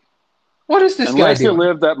doing? What is this guy doing? Unless you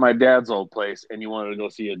lived at my dad's old place and you wanted to go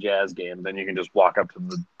see a jazz game, then you can just walk up to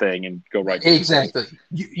the thing and go right to Exactly.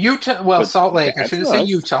 Utah. Well, Salt Lake. I shouldn't say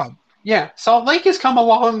Utah. Yeah, Salt Lake has come a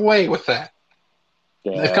long way with that.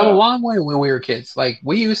 Yeah. They've come a long way when we were kids.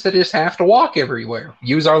 We used to just have to walk everywhere.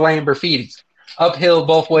 Use our Lamborghinis. Uphill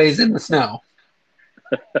both ways in the snow.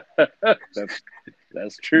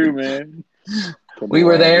 That's true, man. We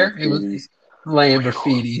were there. It was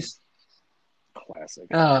Lamborghinis. Classic.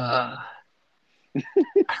 I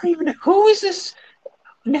don't even know. Who is this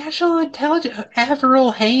National Intelligence?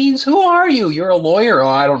 Avril Haines? Who are you? You're a lawyer? Oh,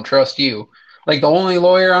 I don't trust you. The only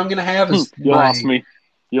lawyer I'm going to have is You lost me.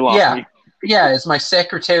 Yeah, it's my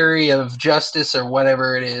Secretary of Justice or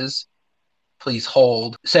whatever it is. Please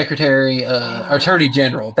hold. Attorney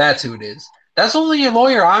General. That's who it is. That's only a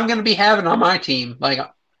lawyer I'm going to be having on my team.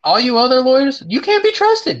 All you other lawyers, you can't be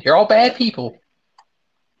trusted. You're all bad people.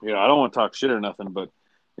 Yeah, I don't want to talk shit or nothing, but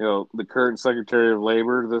the current Secretary of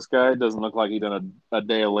Labor, this guy doesn't look like he done a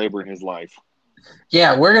day of labor in his life.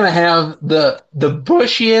 Yeah, we're gonna have the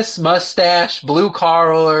bushiest mustache, blue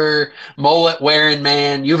collar, mullet wearing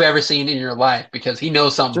man you've ever seen in your life because he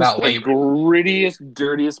knows something about labor. The grittiest,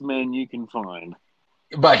 dirtiest man you can find.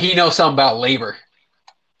 But he knows something about labor,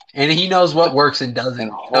 and he knows what works and doesn't.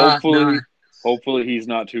 And hopefully, he's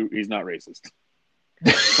not racist.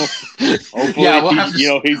 Hopefully,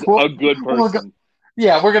 he's a good person.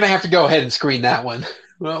 We're gonna have to go ahead and screen that one.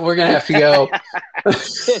 Well, we're gonna have to go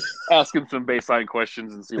ask him some baseline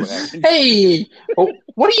questions and see what happens. Hey,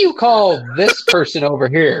 what do you call this person over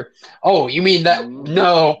here? Oh, you mean that?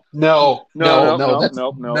 No. Nope.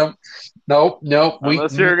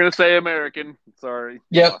 Unless you're gonna say American, sorry.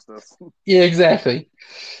 Yep. Yeah, exactly.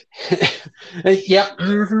 Yep.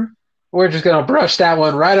 Mm-hmm. We're just gonna brush that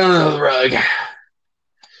one right under the rug.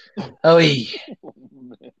 Oh,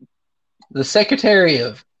 the Secretary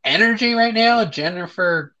of Energy right now,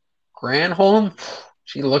 Jennifer Granholm.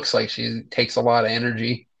 She looks like she takes a lot of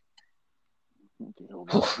energy. Okay, hold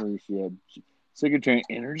on. Secretary of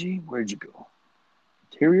Energy? Where'd you go?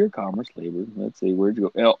 Interior commerce labor. Let's see, where'd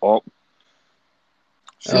you go? Oh,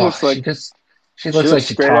 she looks like she looks like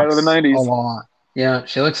she straight out of the talks a 90s. lot. Yeah,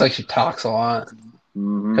 she looks like she talks a lot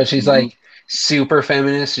Mm-hmm, because she's like super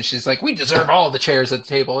feminist, and she's like, "We deserve all the chairs at the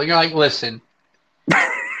table." And you're like, "Listen,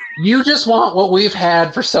 you just want what we've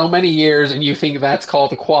had for so many years, and you think that's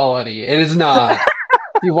called equality. It is not.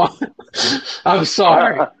 You want? I'm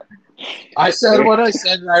sorry. I said what I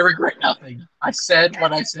said, and I regret nothing. I said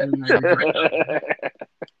what I said, and I regret nothing."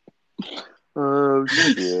 Oh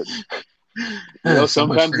shit!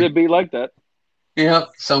 Sometimes it'd be like that. Yeah,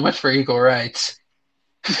 so much for equal rights.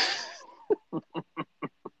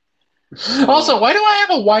 Also, why do I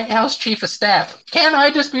have a White House chief of staff? Can't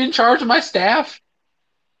I just be in charge of my staff?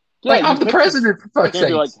 Yeah, like I'm the president, for fuck's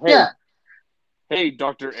sake. Like, hey,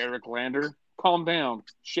 Dr. Eric Lander, calm down.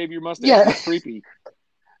 Shave your mustache. Yeah. It's creepy.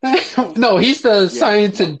 No, he's the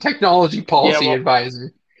science and technology policy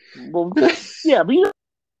advisor. Well, yeah, but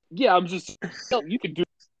I'm just you can do.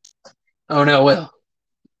 Oh no, Will.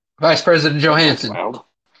 Vice President Johansson.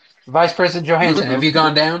 Vice President Johansson, have you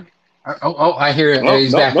gone down? Oh, I hear it.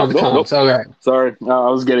 He's back on the comms. All right. Sorry, I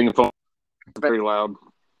was getting a phone. Very loud.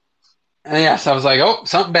 Yes, I was like, oh,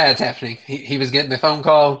 something bad's happening. He was getting the phone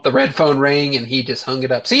call, the red phone rang, and he just hung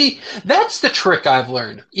it up. See, that's the trick I've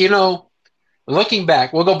learned. Looking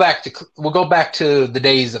back, we'll go back to the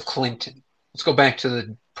days of Clinton. Let's go back to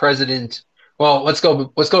the president. Well, let's go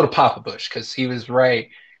to Papa Bush, because he was right.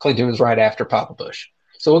 Clinton was right after Papa Bush.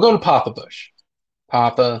 So we'll go to Papa Bush.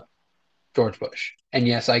 Papa George Bush. And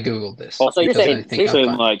yes, I Googled this. Oh, so you're saying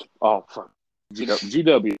like, oh, fuck.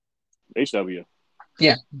 GW. HW.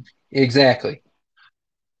 Yeah, exactly.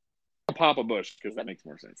 Papa Bush, because that makes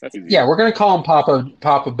more sense. That's easy. Yeah, we're going to call him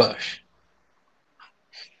Papa Bush.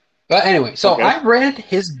 But anyway, so okay. I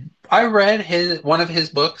read one of his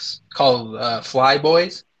books called Fly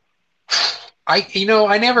Boys.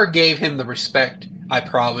 I never gave him the respect I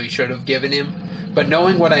probably should have given him, but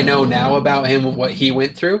knowing what I know now about him and what he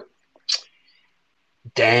went through,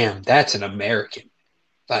 damn, that's an American.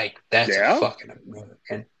 Like, that's a fucking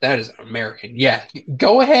American. That is an American. Yeah,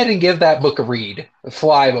 go ahead and give that book a read.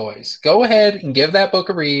 Fly Boys. Go ahead and give that book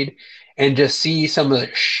a read and just see some of the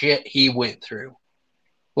shit he went through.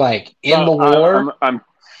 Like, in the war. I'm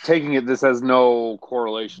taking it this has no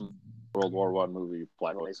correlation to the World War I movie,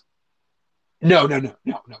 Fly Boys. No.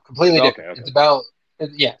 Completely different. Okay. It's about,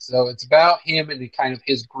 so it's about him and kind of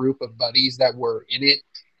his group of buddies that were in it.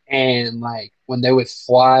 And, like, when they would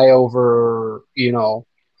fly over,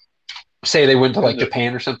 say they went to, like,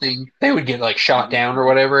 Japan or something, they would get, like, shot down or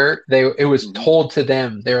whatever. It was told to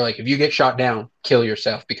them, they were like, if you get shot down, kill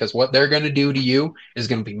yourself, because what they're going to do to you is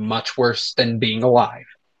going to be much worse than being alive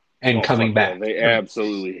and coming back. They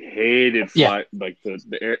absolutely hated like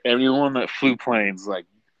the anyone that flew planes, like.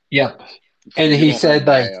 Yeah. And he said,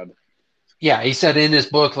 like, he said in his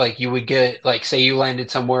book, like, you would get, like, say you landed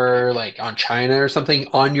somewhere, like, on China or something,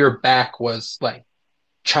 on your back was, like,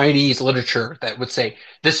 Chinese literature that would say,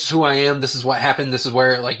 this is who I am, this is what happened, this is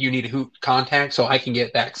where, like, you need to contact so I can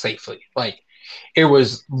get back safely. Like, it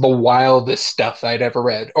was the wildest stuff I'd ever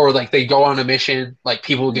read. Or, like, they go on a mission, like,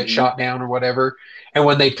 people would get shot down or whatever, and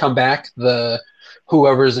when they'd come back,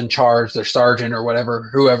 whoever's in charge, their sergeant or whatever,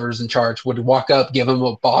 whoever's in charge would walk up, give them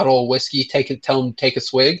a bottle of whiskey, tell them to take a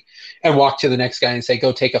swig, and walk to the next guy and say,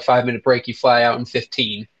 go take a 5-minute break, you fly out in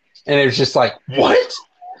 15. And it was just like, what?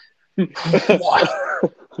 What?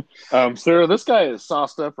 Sir, this guy is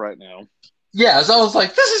sauced up right now. Yeah, so I was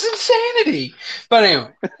like, this is insanity.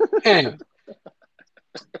 But anyway.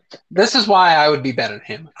 This is why I would be better than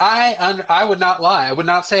him. I would not lie. I would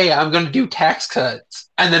not say I'm going to do tax cuts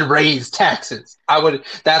and then raise taxes.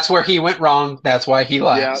 That's where he went wrong. That's why he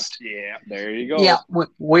lost. Yeah, there you go. Yeah,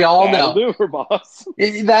 we all know. That'll do her, boss.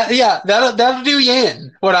 That'll do you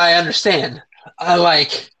in. What I understand. That'll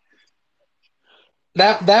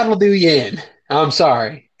do you in. I'm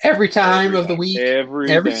sorry. Every time of the week. Every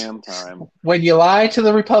damn time. When you lie to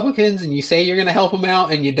the Republicans and you say you're going to help them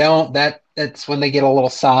out and you don't, that's when they get a little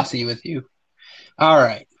saucy with you. All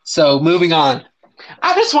right. So moving on.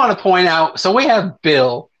 I just want to point out, so we have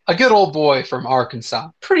Bill, a good old boy from Arkansas.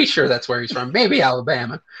 Pretty sure that's where he's from. Maybe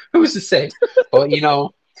Alabama. Who's to say? But,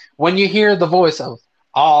 when you hear the voice of,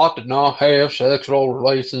 I did not have sexual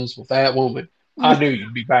relations with that woman, I knew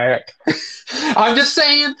you'd be back. I'm just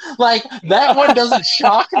saying, like, that one doesn't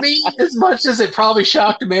shock me as much as it probably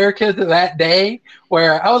shocked America to that day,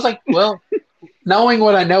 where I was like, well, knowing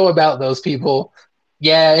what I know about those people,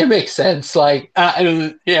 yeah, it makes sense. Like,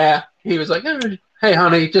 he was like, hey,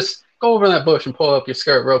 honey, just go over in that bush and pull up your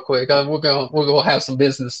skirt real quick. We'll go have some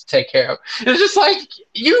business to take care of. It's just like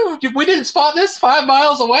we didn't spot this 5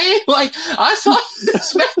 miles away. Like I saw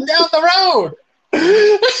this man down the road.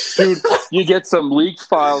 Dude, you get some leaked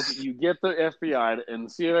files, you get the FBI and the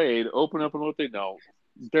CIA to open up on what they know.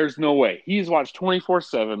 There's no way. He's watched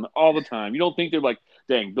 24/7 all the time. You don't think they're like,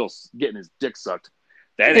 dang, Bill's getting his dick sucked.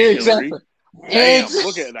 That ain't exactly. Damn,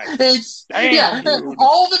 look at that. Damn, yeah,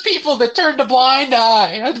 all the people that turned a blind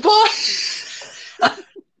eye. And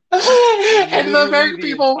the American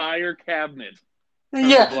people. Entire cabinet.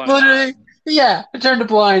 Yeah, literally. Yeah, turned a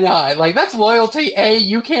blind eye. Like, that's loyalty, A,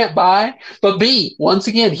 you can't buy. But B, once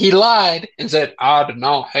again, he lied and said, I did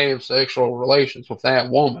not have sexual relations with that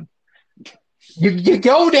woman. You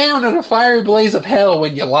go down in a fiery blaze of hell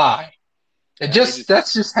when you lie.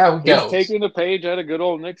 That's just how it goes. He's taking the page out of good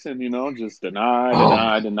old Nixon, just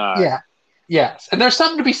deny. Yeah. Yes. And there's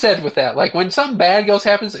something to be said with that. Like, when something bad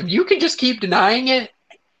happens, if you can just keep denying it,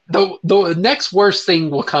 the next worst thing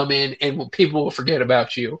will come in and people will forget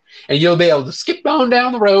about you. And you'll be able to skip on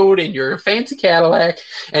down the road in your fancy Cadillac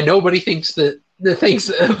and nobody thinks the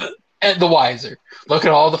wiser. Look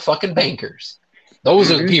at all the fucking bankers.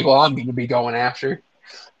 Those are the people I'm going to be going after.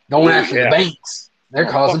 The banks. They're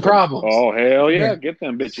causing problems. Oh, hell yeah. Get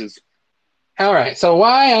them bitches. All right. So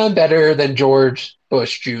why I'm better than George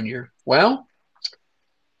Bush Jr.? Well,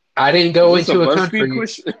 I didn't go into a country.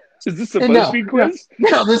 Is this a BuzzFeed quiz?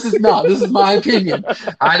 No, this is not. This is my opinion.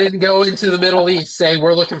 I didn't go into the Middle East saying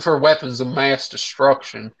we're looking for weapons of mass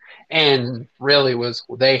destruction. And really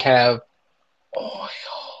they have oil.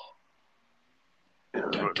 I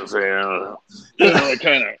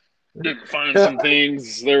kind of didn't find some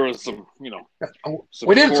things. There was some, we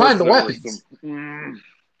didn't find the weapons.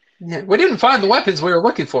 Yeah, we didn't find the weapons we were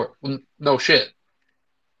looking for. No shit.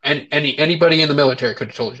 And anybody in the military could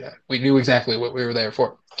have told you that. We knew exactly what we were there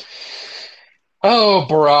for. Oh,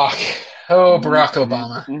 Barack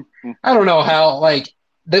Obama. I don't know how,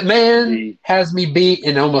 the man has me beat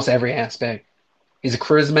in almost every aspect. He's a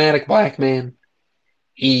charismatic black man.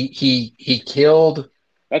 He killed.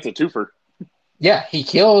 That's a twofer. Yeah, he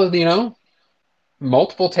killed,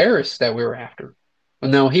 multiple terrorists that we were after. Well,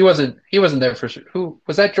 no, he wasn't there for sure. Who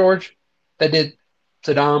was that? George that did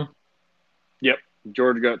Saddam? Yep.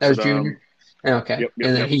 George got that was Saddam. Junior. Okay. Yep,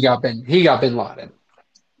 and then he got Bin Laden.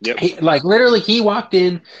 Yep. He walked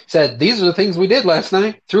in, said, "These are the things we did last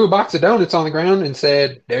night." Threw a box of donuts on the ground and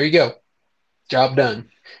said, "There you go, job done."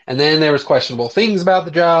 And then there was questionable things about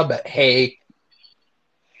the job, but hey,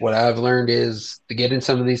 what I've learned is to get in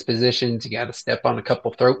some of these positions, you got to step on a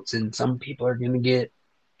couple throats, and some people are going to get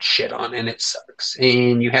shit on, and it sucks.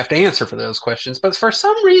 And you have to answer for those questions. But for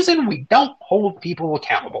some reason, we don't hold people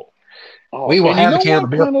accountable. We will have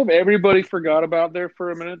accountability. Kind of everybody forgot about there for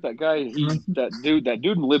a minute. That guy, that dude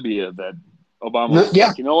in Libya that Obama was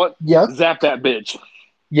like, you know what? Yep. Zap that bitch.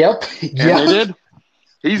 Yep. And they did.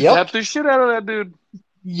 He zapped the shit out of that dude.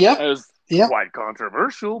 Yep. It was quite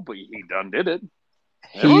controversial, but he done did it.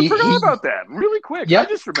 Everyone forgot about that really quick. Yep. I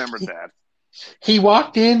just remembered that. He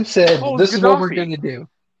walked in, said, "This is what we're going to do."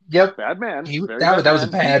 Yep. Bad man. That was a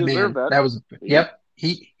bad man. That was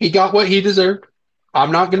He got what he deserved.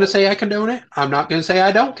 I'm not going to say I condone it. I'm not going to say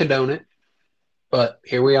I don't condone it. But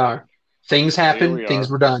here we are. Things happen. Things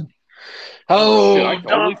were done. Oh, I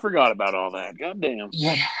totally forgot about all that. Goddamn.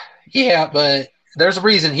 Yeah. Yeah, but there's a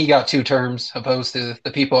reason he got 2 terms opposed to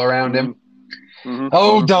the people around him. Mm-hmm.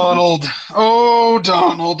 Oh, Donald. Oh,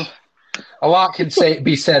 Donald. A lot can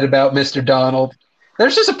be said about Mr. Donald.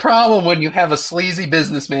 There's just a problem when you have a sleazy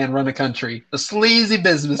businessman run a country. A sleazy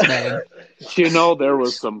businessman. There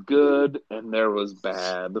was some good and there was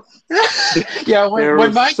bad. Yeah, there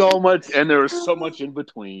was so much in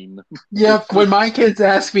between. Yeah, when my kids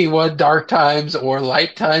ask me what dark times or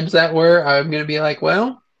light times that were, I'm going to be like,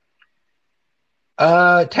 well,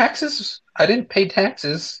 taxes. I didn't pay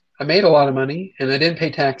taxes. I made a lot of money and I didn't pay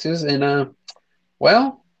taxes. And,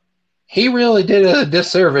 he really did a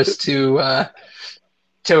disservice to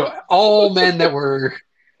all men that were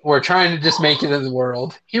trying to just make it in the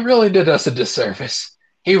world. He really did us a disservice.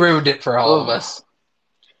 He ruined it for all of us.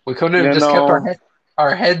 We couldn't have just kept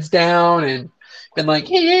our heads down and been like,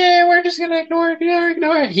 yeah, we're just going to ignore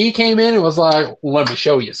it. He came in and was like, let me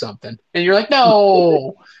show you something. And you're like,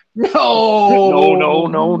 no,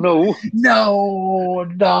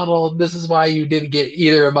 Donald, this is why you didn't get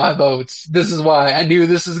either of my votes. This is why I knew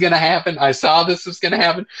this was going to happen. I saw this was going to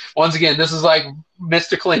happen. Once again, this is like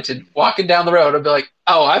Mr. Clinton walking down the road. I'd be like,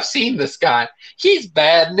 oh, I've seen this guy. He's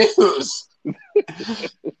bad news.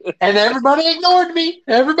 And everybody ignored me.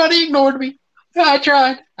 I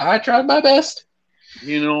tried my best.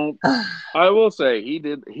 I will say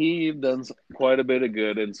he done quite a bit of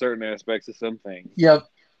good in certain aspects of some things. Yep.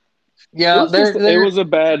 Yeah, It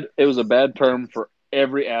was a bad term for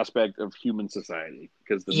every aspect of human society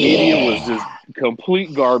because the media was just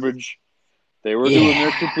complete garbage. They were doing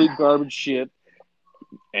their complete garbage shit.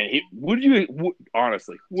 And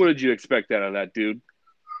honestly, what did you expect out of that dude?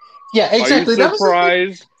 Yeah, exactly. Are you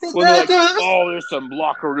surprised when they're like, oh, there's some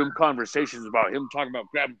locker room conversations about him talking about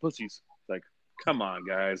grabbing pussies? Like, come on,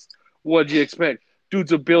 guys. What'd you expect?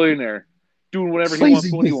 Dude's a billionaire, doing whatever he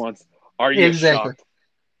wants when he wants. Are you shocked?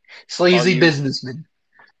 Sleazy businessman.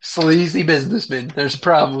 Sleazy businessman. There's a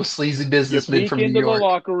problem with sleazy businessmen from New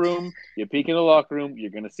York. You peek in the locker room, you're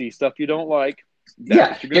going to see stuff you don't like.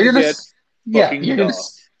 That's what you're going to get. Yeah, you're going to...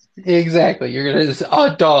 Exactly. You're going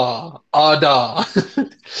to... daw.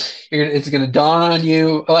 It's going to dawn on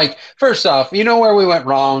you. Like, first off, you know where we went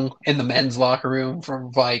wrong in the men's locker room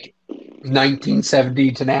from, like,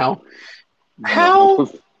 1970 to now? How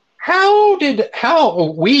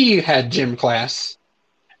we had gym class...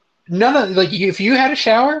 if you had a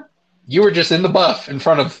shower, you were just in the buff in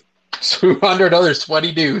front of 200 other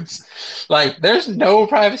sweaty dudes. Like, there's no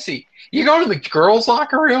privacy. You go to the girls'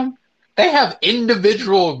 locker room, they have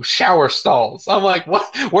individual shower stalls. I'm like,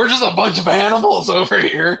 what? We're just a bunch of animals over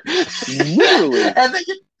here. Literally. And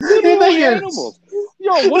animals.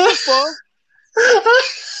 Yo, what the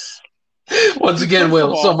fuck? Once again,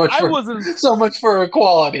 Will, so much for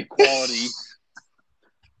equality.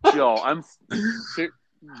 Yo, I'm...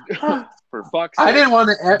 For fuck's sake. I didn't want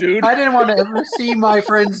to ever see my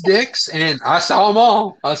friends' dicks, and I saw them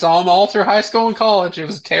all. I saw them all through high school and college. It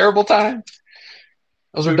was a terrible time.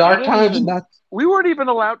 Those were dark times. We weren't even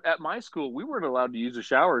allowed at my school. We weren't allowed to use the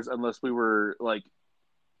showers unless we were like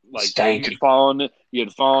you had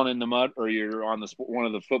fallen in the mud, or you're on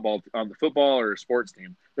the football or sports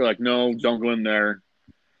team. They're like, no, don't go in there.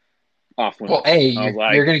 Off limits.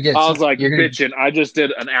 Well, you're gonna get. I was like, bitching. I just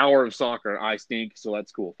did an hour of soccer. I stink, so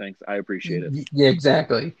that's cool. Thanks, I appreciate it. Yeah,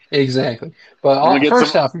 exactly. But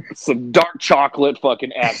first off, some dark chocolate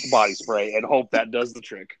fucking Axe body spray, and hope that does the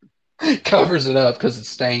trick. Covers it up because it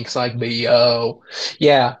stinks like B.O.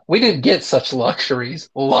 Yeah, we didn't get such luxuries.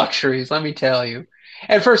 Let me tell you.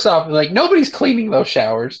 And first off, like, nobody's cleaning those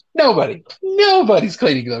showers. Nobody's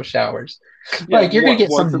cleaning those showers. Yeah, like, you're gonna get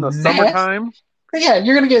once in the summertime. Yeah,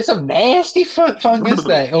 you're going to get some nasty fungus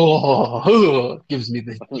that gives me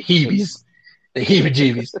the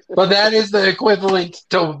heebie-jeebies. But that is the equivalent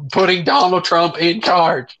to putting Donald Trump in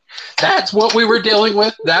charge. That's what we were dealing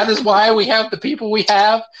with. That is why we have the people we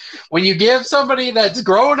have. When you give somebody that's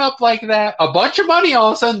growing up like that a bunch of money, all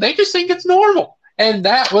of a sudden, they just think it's normal. And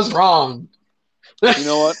that was wrong. You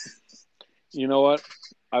know what?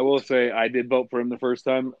 I will say I did vote for him the first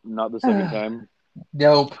time, not the second time.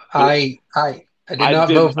 Nope. I did not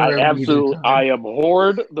vote for him. I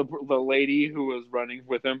abhorred the lady who was running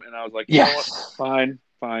with him, and I was like, you know what?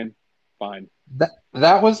 Fine.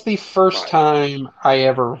 That was the first time I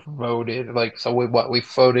ever voted. Like, so we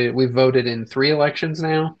voted in 3 elections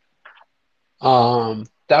now.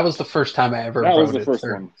 That was the first time I ever voted. That was the first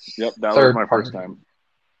one. Yep, that was my first time.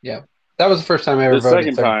 Yep. That was the first time I ever voted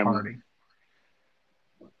second time, party.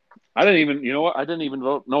 I didn't even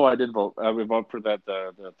vote. No, I did vote. I would vote for that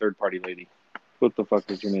the third party lady. What the fuck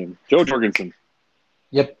is her name? Jo Jorgensen.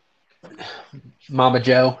 Yep. Mama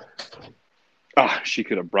Joe. She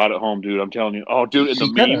could have brought it home, dude. I'm telling you. Oh, dude, in the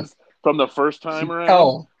memes from the first time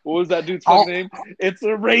around. What was that dude's fucking name? It's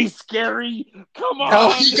a race, Gary. Come on.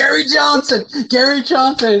 Oh, Gary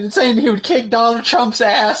Johnson. Saying he would kick Donald Trump's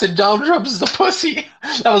ass, and Donald Trump is a pussy.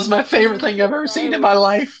 That was my favorite thing I've ever seen in my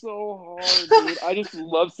life. So hard, dude. I just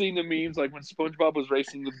love seeing the memes, like when SpongeBob was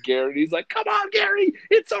racing with Gary. He's like, "Come on, Gary,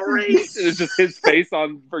 it's a race." And it's just his face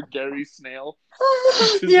for Gary Snail.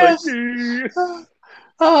 Yes.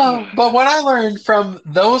 But what I learned from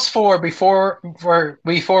those 4 before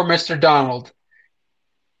Mr. Donald,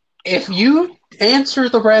 if you answer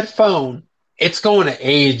the red phone, it's going to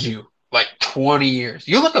age you like 20 years.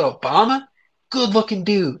 You look at Obama, good-looking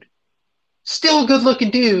dude. Still a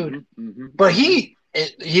good-looking dude. Mm-hmm. But he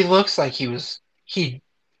looks like he'd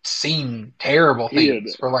seen terrible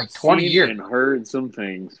things for like 20 years. And heard some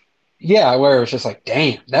things. Yeah, where it's just like,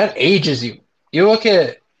 damn, that ages you. You look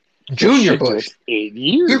at Junior Bush. 8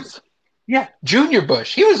 years. Junior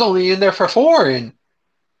Bush. He was only in there for 4, and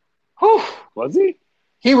was he?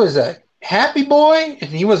 He was a happy boy,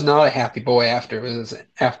 and he was not a happy boy after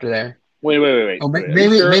there. Wait. Oh,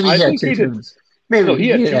 maybe he had 2 terms. Maybe he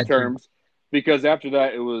had 2 terms, because after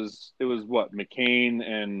that it was what, McCain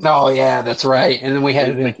and. Oh yeah, that's right. And then we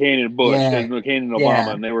had McCain and Bush, and McCain and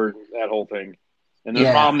Obama, and they were that whole thing. And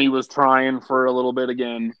then Romney was trying for a little bit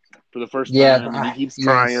again for the first time, and he keeps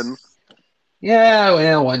trying. Yeah,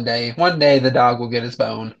 well, one day the dog will get his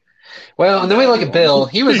bone. Well, and then we look at Bill.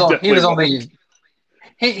 He's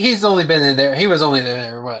only been in there. He was only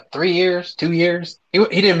there what, 3 years, 2 years. He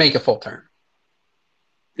didn't make a full term.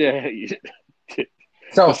 Yeah.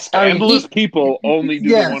 So the scandalous people only do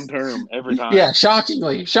the one term every time. Yeah,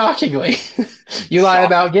 shockingly. You lie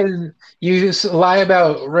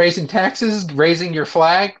about raising taxes, raising your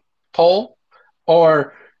flag pole,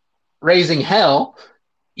 or raising hell.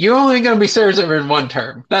 You're only going to be serving one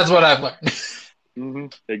term. That's what I've learned. Mm-hmm.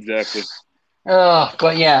 Exactly.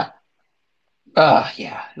 But yeah.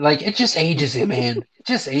 Like, it just ages it, man. It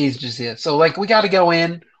just ages it. So, like, we got to go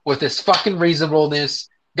in with this fucking reasonableness.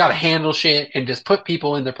 Got to handle shit and just put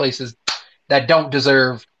people in their places that don't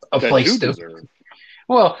deserve a place to.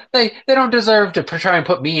 Well, they don't deserve to try and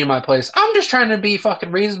put me in my place. I'm just trying to be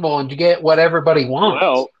fucking reasonable and to get what everybody wants.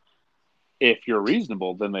 Well, if you're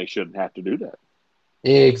reasonable, then they shouldn't have to do that.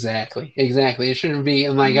 Exactly. It shouldn't be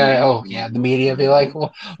like, the media be like,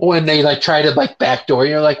 well, when they like try to like backdoor,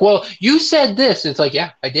 you're like, well, you said this. It's like,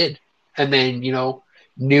 yeah, I did. And then, new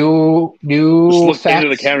just look facts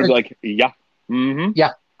into the camera and be like, yeah. Mm-hmm.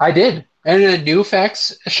 Yeah, I did. And then new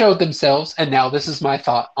facts showed themselves, and now this is my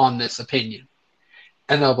thought on this opinion.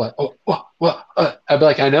 And they'll be like, I'd be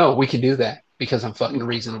like, I know, we can do that because I'm fucking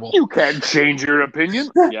reasonable. You can't change your opinion.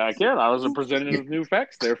 Yeah, I can. I was presented with new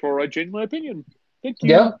facts, therefore I changed my opinion. Thank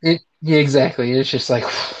you. Yeah, exactly. It's just like,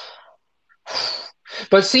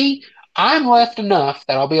 but see, I'm left enough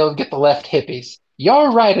that I'll be able to get the left hippies.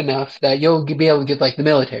 You're right enough that you'll be able to get like the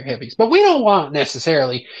military hippies. But we don't want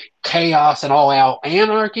necessarily chaos and all out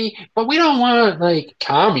anarchy, but we don't want like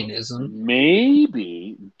communism.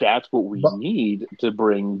 Maybe that's what we need to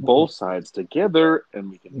bring both sides together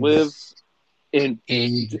and we can live in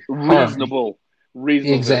reasonable.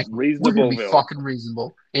 Exactly. Reasonable. We're going to be fucking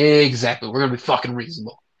reasonable. Exactly. We're going to be fucking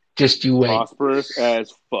reasonable. Just you wait. Prosperous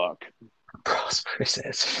as fuck.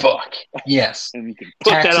 Yes. And you can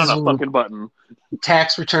put that on a fucking button.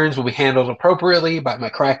 Tax returns will be handled appropriately by my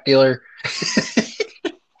crack dealer.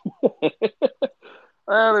 There's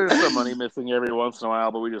some money missing every once in a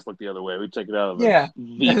while, but we just look the other way. We take it out of the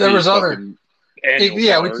VP there was other. We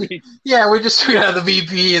just took it out of the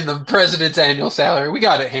VP and the president's annual salary. We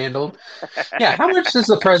got it handled. Yeah, how much does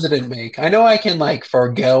the president make? I know I can like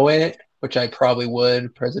forego it, which I probably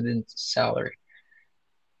would. President's salary.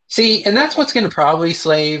 See, and that's what's going to probably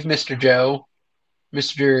slave Mr. Joe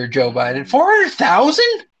Biden. 400,000?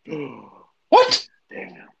 What?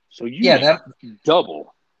 Damn. So you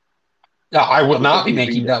double. No, I will not be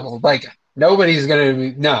making double. Like, nobody's going to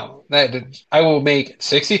be. No, I will make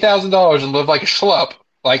 $60,000 and live like a schlup,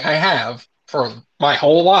 like I have for my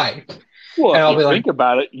whole life. Well, and if you think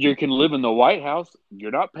about it, you can live in the White House.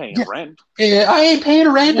 You're not paying rent. Yeah, I ain't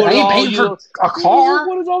paying rent. I ain't paying for a car.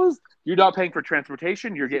 What is all this? You're not paying for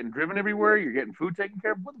transportation. You're getting driven everywhere. You're getting food taken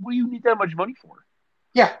care of. What do you need that much money for?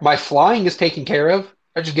 Yeah, my flying is taken care of.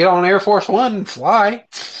 I just get on Air Force One and fly.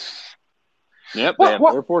 Yep, they have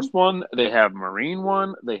Air Force One. They have Marine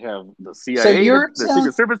One. They have the CIA. The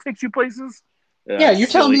Secret Service takes you places. Yeah, you're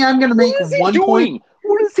telling me I'm going to make What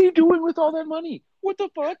is he doing with all that money? What the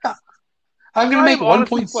fuck? I'm going to make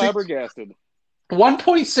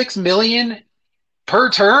 1.6 million per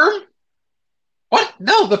term? What?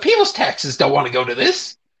 No, the people's taxes don't want to go to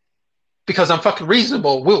this. Because I'm fucking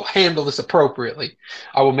reasonable, we'll handle this appropriately.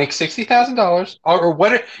 I will make $60,000 or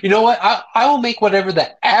whatever. You know what? I will make whatever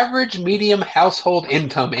the average medium household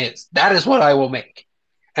income is. That is what I will make.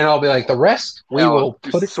 And I'll be like, the rest, we will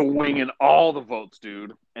put it. Swinging all the votes,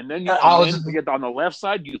 dude. And then you get on the left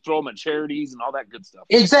side, you throw them at charities and all that good stuff.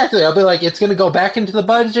 Exactly. I'll be like, it's going to go back into the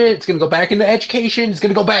budget. It's going to go back into education. It's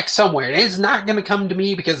going to go back somewhere. It's not going to come to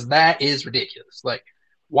me because that is ridiculous. Like,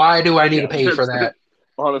 why do I need to pay for that?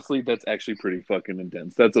 Honestly, that's actually pretty fucking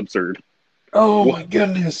intense. That's absurd. Oh my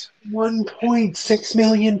goodness. 1.6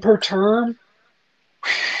 million per term?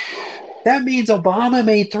 That means Obama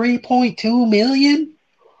made 3.2 million?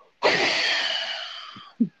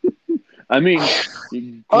 I mean,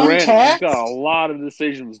 Grant has got a lot of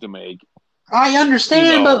decisions to make. I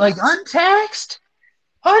understand, but like untaxed?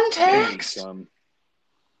 Untaxed? Dang,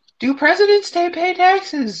 do presidents pay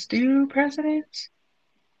taxes? Do presidents?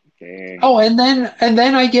 Dang. Oh, and then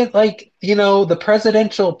I get like, the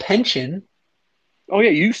presidential pension. Oh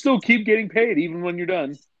yeah, you still keep getting paid even when you're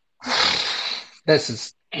done. This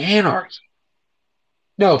is anarchy.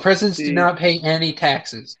 No, presidents do not pay any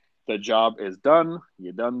taxes. The job is done.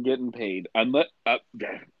 You're done getting paid. Unless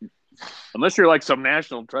you're like some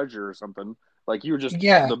national treasure or something. Like you were just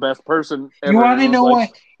the best person ever. You want to know what?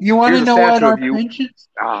 You want to know what our pensions?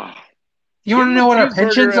 You want to know what our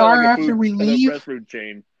pensions are after we leave? Fast food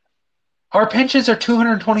chain. Our pensions are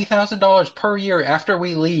 $220,000 per year after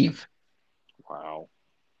we leave. Wow.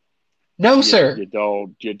 No, sir. You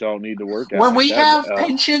don't need to work out. When we have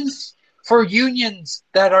pensions for unions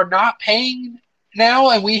that are not paying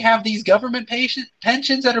now, and we have these government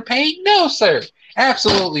pensions that are paying, no, sir,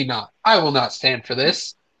 absolutely not. I will not stand for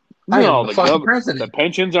this. I am the fucking president. The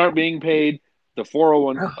pensions aren't being paid. The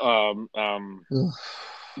 401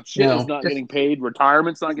 shit is not getting paid.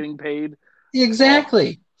 Retirement's not getting paid.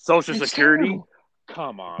 Exactly. Social Security. Terrible.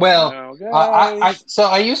 Come on. Well,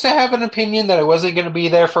 I used to have an opinion that it wasn't going to be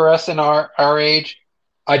there for us in our age.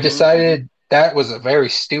 I decided that was a very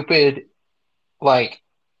stupid,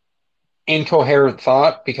 incoherent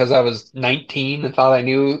thought because I was 19 and thought I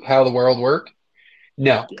knew how the world worked.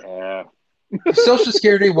 No. Yeah. Social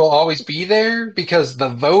Security will always be there because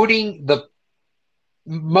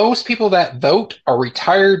most people that vote are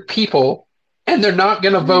retired people, and they're not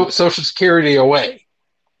going to vote Social Security away.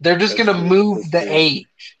 They're just going to move the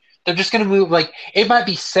age. They're just going to move, it might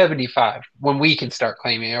be 75 when we can start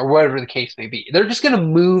claiming it, or whatever the case may be. They're just going to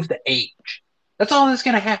move the age. That's all that's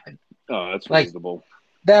going to happen. Oh, that's reasonable.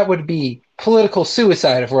 That would be political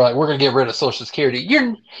suicide if we're going to get rid of Social Security.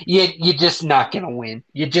 You're just not going to win.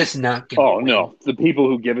 You're just not going to win. No. The people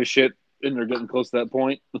who give a shit and they're getting close to that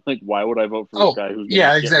point, why would I vote for this guy who's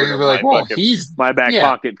exactly. We're he's my back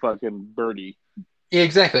pocket fucking birdie.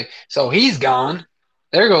 Exactly. So he's gone.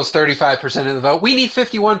 There goes 35% of the vote. We need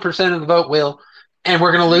 51% of the vote, Will. And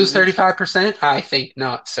we're going to lose 35%? I think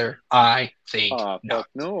not, sir. I think not.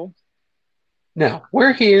 No. No.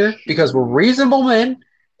 We're here because we're reasonable men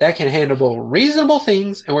that can handle reasonable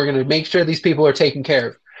things, and we're going to make sure these people are taken care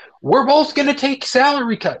of. We're both going to take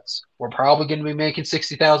salary cuts. We're probably going to be making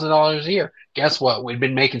 $60,000 a year. Guess what? We've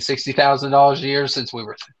been making $60,000 a year since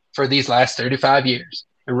for these last 35 years.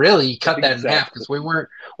 And really, cut that in half because we weren't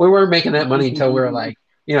making that money until we were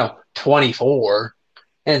 24.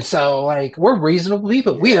 And so we're reasonable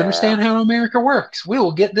people. We understand how America works. We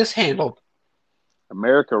will get this handled.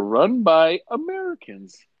 America run by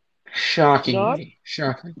Americans. Shocking. I mean,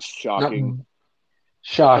 Shocking.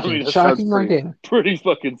 Pretty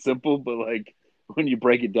fucking simple, but when you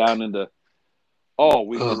break it down into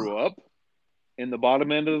we grew up in the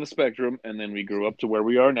bottom end of the spectrum, and then we grew up to where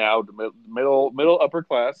we are now, the middle upper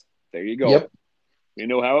class. There you go. Yep. We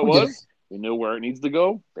know how it was. We know where it needs to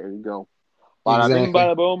go. There you go. Exactly.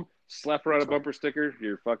 Bada boom. Slap her on a bumper sticker.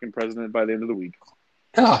 You're fucking president by the end of the week.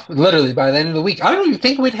 Oh, literally by the end of the week. I don't even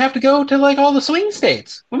think we'd have to go to all the swing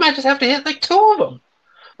states. We might just have to hit 2 of them.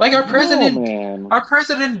 Our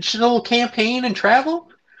presidential campaign and travel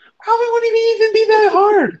probably wouldn't even be that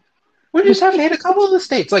hard. We just have to hit a couple of the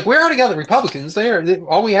states. We already got the Republicans there.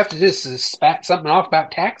 All we have to do is spat something off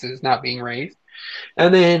about taxes not being raised.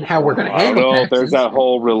 And then how we're going to handle taxes. There's that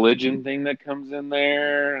whole religion thing that comes in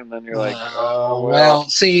there, and then you're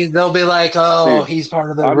see, they'll be he's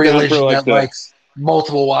part of the religion that likes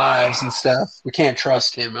multiple wives and stuff. We can't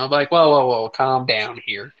trust him. I'm whoa, calm down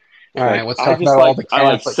here. All right, let's talk about all the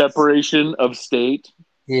Catholics. I like separation of state.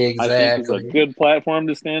 Exactly. I think it's a good platform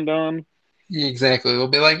to stand on. Exactly. We'll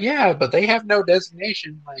be but they have no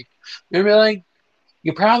designation.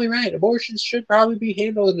 You're probably right. Abortions should probably be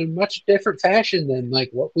handled in a much different fashion than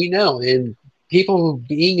what we know. And people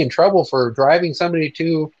being in trouble for driving somebody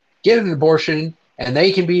to get an abortion and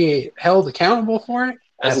they can be held accountable for it.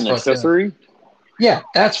 As an accessory? Yeah,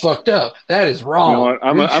 that's fucked up. That is wrong. You know what?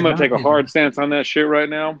 I'm gonna take a hard stance on that shit right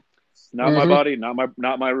now. Not my body,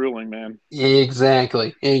 not my ruling, man.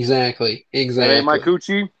 Exactly. That ain't my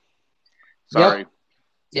coochie. Sorry.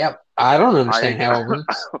 Yep. I don't understand how it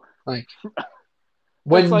works.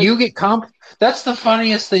 When you get that's the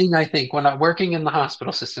funniest thing, I think, when I'm working in the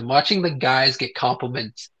hospital system, watching the guys get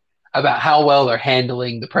compliments about how well they're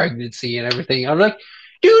handling the pregnancy and everything. I'm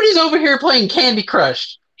dude is over here playing Candy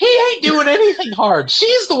Crush. He ain't doing anything hard.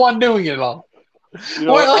 She's the one doing it all.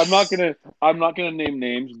 I'm not gonna name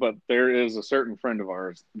names, but there is a certain friend of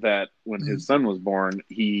ours that when his son was born,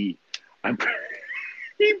 he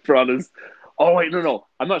brought his. Oh wait, no,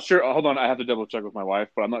 I'm not sure. Hold on, I have to double check with my wife,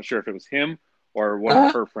 but I'm not sure if it was him or one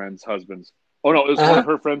of her friends' husbands. Oh no, it was one of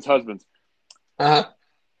her friends' husbands.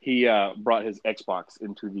 He brought his Xbox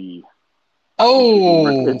into the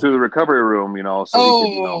recovery room,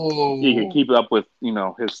 so he could keep up with his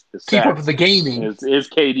stats, keep up with the gaming, his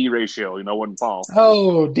KD ratio, wouldn't fall.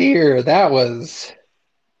 Oh dear, that was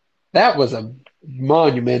a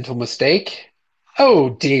monumental mistake. Oh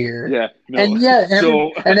dear. Yeah, no. And yeah,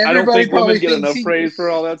 So and I don't everybody think women probably get thinks enough praise for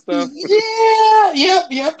all that stuff. Yeah,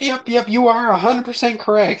 yep. You are 100%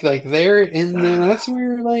 correct. Like they're in the that's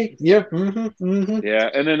where like yep, Yeah,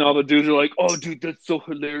 and then all the dudes are like, "Oh, dude, that's so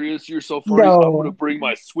hilarious! You're so funny. I'm gonna No, bring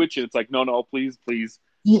my Switch." And it's like, no, please, let's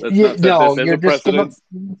not set no, this as you're a just gonna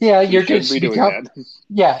precedent. yeah, We you're shouldn't just be doing become that.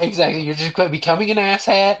 yeah, exactly. You're just becoming an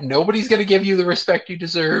asshat. Nobody's gonna give you the respect you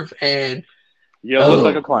deserve, and You look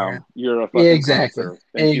like a oh clown. man, You're a fucking clown, exactly. sir.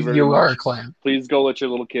 Thank you And very you are a much. clown. Please go let your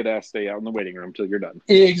little kid ass stay out in the waiting room till you're done.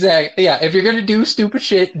 Exactly. Yeah. If you're gonna do stupid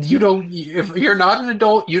shit, you don't. If you're not an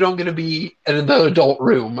adult, you don't gonna be in the adult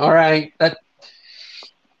room. All right. That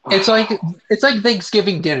it's like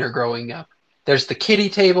Thanksgiving dinner growing up. There's the kiddie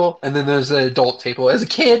table, and then there's the adult table. As a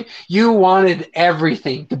kid, you wanted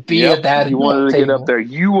everything to be Yep, at that you adult wanted to get up table. there.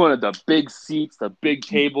 You wanted the big seats, the big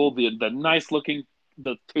table, the nice looking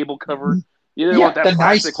the table cover. You didn't want Yeah, that the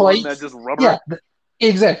nice plastic one that plates. just rubber. Yeah,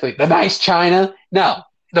 exactly. The nice china. No.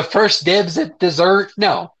 The first dibs at dessert.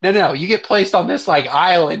 No. You get placed on this like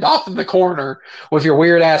island off in the corner with your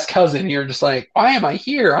weird ass cousin. You're just like, why am I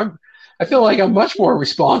here? I feel like I'm much more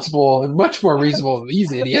responsible and much more reasonable than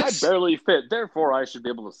these I idiots. barely fit, therefore I should be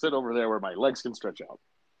able to sit over there where my legs can stretch out.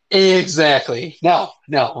 Exactly. No.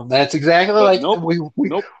 That's exactly But like nope,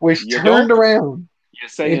 nope, we've you turned don't. around. You're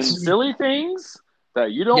saying It's silly things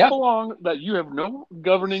that you don't yep, belong, that you have no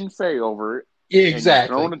governing say over, and you're throwing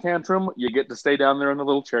exactly. a tantrum. You get to stay down there in the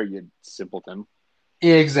little chair, you simpleton.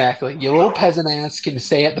 Exactly. You little peasant ass can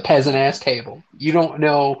stay at the peasant ass table. You don't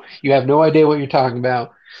know, you have no idea what you're talking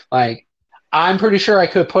about. Like, I'm pretty sure I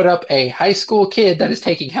could put up a high school kid that is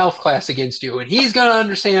taking health class against you, and he's going to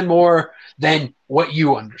understand more than what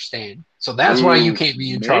you understand. So that's why you Ooh, can't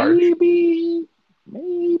be in charge. maybe.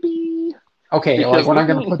 Okay, like Because we're not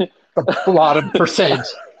going to put looking, a lot of percent.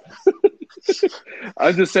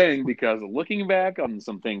 I'm just saying, because looking back on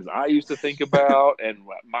some things I used to think about and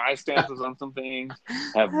what my stances on some things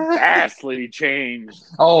have vastly changed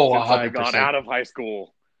Oh, since I got 100%. out of high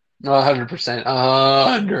school. 100%.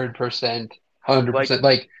 100%. Like, 100%.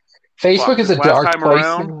 Like, Facebook fuck, is this a last dark time place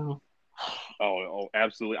around, now.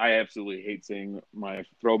 absolutely. I absolutely hate seeing my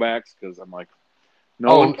throwbacks because I'm like,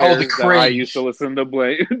 no one Oh, the cares that I used to cringe. listen to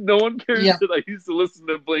Blink. No one cares Yeah, that I used to listen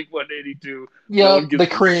to Blink 182. No yeah, one the gives a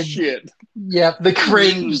cringe. shit. Yeah, the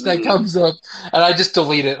cringe that comes up, and I just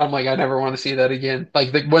delete it. I'm like, I never want to see that again.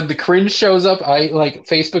 Like when the cringe shows up, I like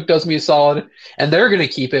Facebook does me a solid, and they're gonna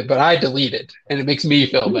keep it, but I delete it, and it makes me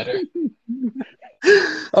feel better.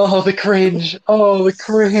 Oh, the cringe. Oh, the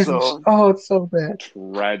cringe. So Oh, it's so bad.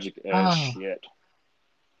 tragic as Oh, shit.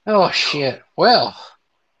 oh shit. Well,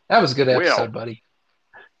 that was a good Well, episode, buddy.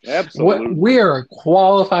 We absolutely. are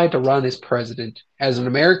qualified to run as president. As an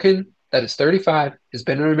American that is 35, has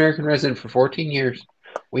been an American resident for 14 years,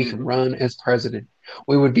 we can Mm-hmm. run as president.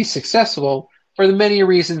 We would be successful for the many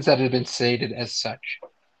reasons that have been stated as such.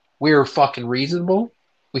 We're fucking reasonable.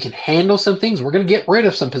 We can handle some things. We're going to get rid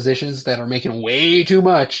of some positions that are making way too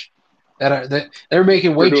much. That they're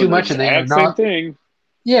making We're way too doing the much, and they are exact same not. thing.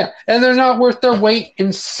 Yeah, and they're not worth their weight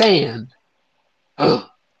in sand. Ugh.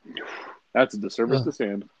 That's a disservice Ugh. to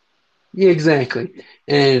sand. Yeah, exactly.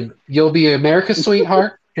 And you'll be America's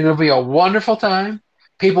sweetheart, and it'll be a wonderful time.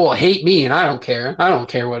 People will hate me, and I don't care. I don't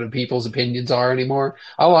care what people's opinions are anymore.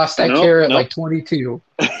 I lost that Nope, care at nope. like 22.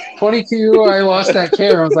 22, I lost that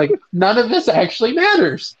care. I was like, none of this actually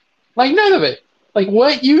matters. Like, none of it. Like,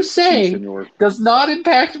 what you Si, say senor. does not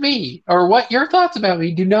impact me, or what your thoughts about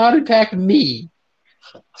me do not impact me.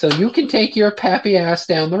 So you can take your pappy ass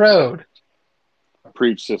down the road.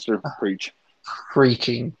 Preach, sister. Preach.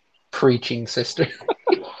 Preaching, sister.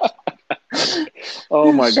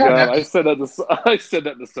 Oh my Shut god, up. I said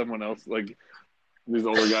that to someone else, like these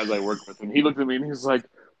older guys I work with, and he looked at me and he's like,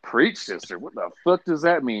 "Preach, sister. What the fuck does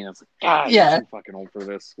that mean?" It's like, God, you're Yeah. too fucking old for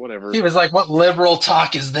this. Whatever. He was like, "What liberal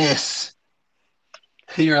talk is this?"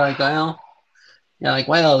 You're like,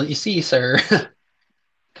 well, you see, sir.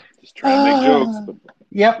 Just trying to make jokes, but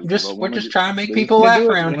Yep, people don't we're want to. just trying to make They just people can't laugh do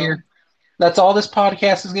it, around here. That's all this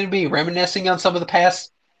podcast is going to be, reminiscing on some of the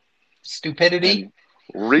past stupidity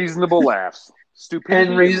And reasonable laughs, and stupidity,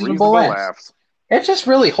 and reasonable reasonable laughs. laughs. It's just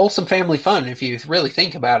really wholesome family fun if you really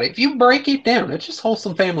think about it. If you break it down, it's just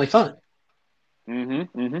wholesome family fun. And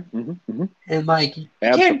like,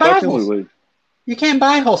 Absolutely. you can't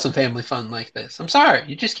buy wholesome family fun like this. I'm sorry,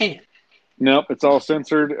 you just can't. Nope, it's all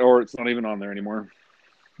censored, or it's not even on there anymore.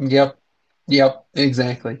 Yep,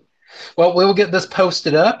 exactly. Well, we'll get this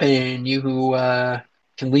posted up, and you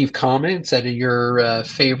can leave comments at your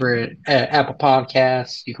favorite Apple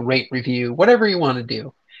Podcasts. You can rate, review, whatever you want to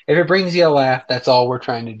do. If it brings you a laugh, that's all we're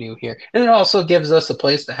trying to do here. And it also gives us a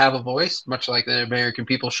place to have a voice, much like the American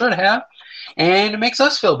people should have. And it makes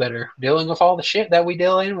us feel better dealing with all the shit that we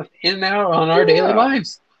deal with in and out on our daily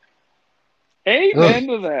lives. Amen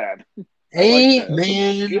to that.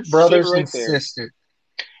 Amen, brothers and sisters.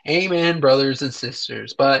 Amen, brothers and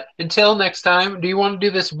sisters. But until next time, do you want to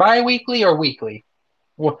do this bi-weekly or weekly?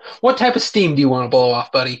 What type of steam do you want to blow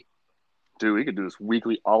off, buddy? Dude, we could do this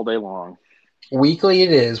weekly all day long. Weekly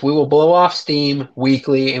it is. We will blow off steam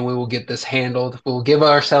weekly, and we will get this handled. We'll give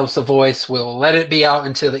ourselves a voice. We'll let it be out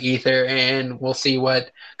into the ether, and we'll see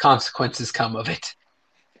what consequences come of it.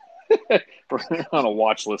 We're on a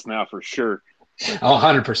watch list now for sure.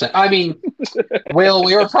 100%. I mean, Will,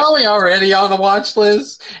 we were probably already on the watch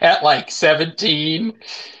list at like 17.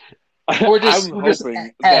 I'm hoping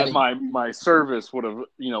that my service would have,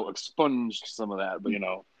 expunged some of that, but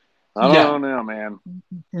I don't know, man.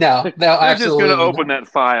 No, they're absolutely. Just going to open that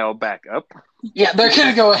file back up. Yeah, they're going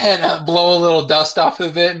to go ahead and blow a little dust off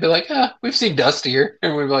of it and be like, we've seen dust here.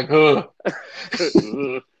 And we're like,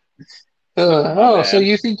 so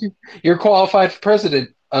you think you're qualified for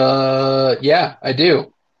president? Yeah, I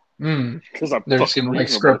do. Because they're just going to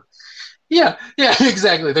scribble. Yeah,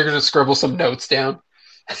 exactly. They're going to scribble some notes down.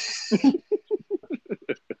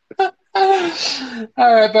 All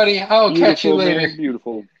right, buddy. I'll catch you later. Man,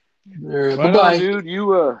 beautiful. Bye-bye, dude.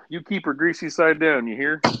 You keep her greasy side down. You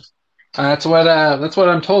hear? That's what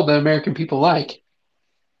I'm told the American people like.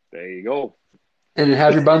 There you go. And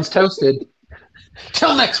have your buns toasted.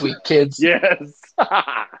 Till next week, kids. Yes.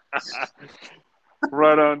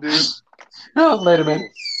 Right on, dude. Oh, later, man.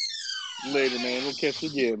 Later, man. We'll catch you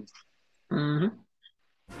again. Mm-hmm.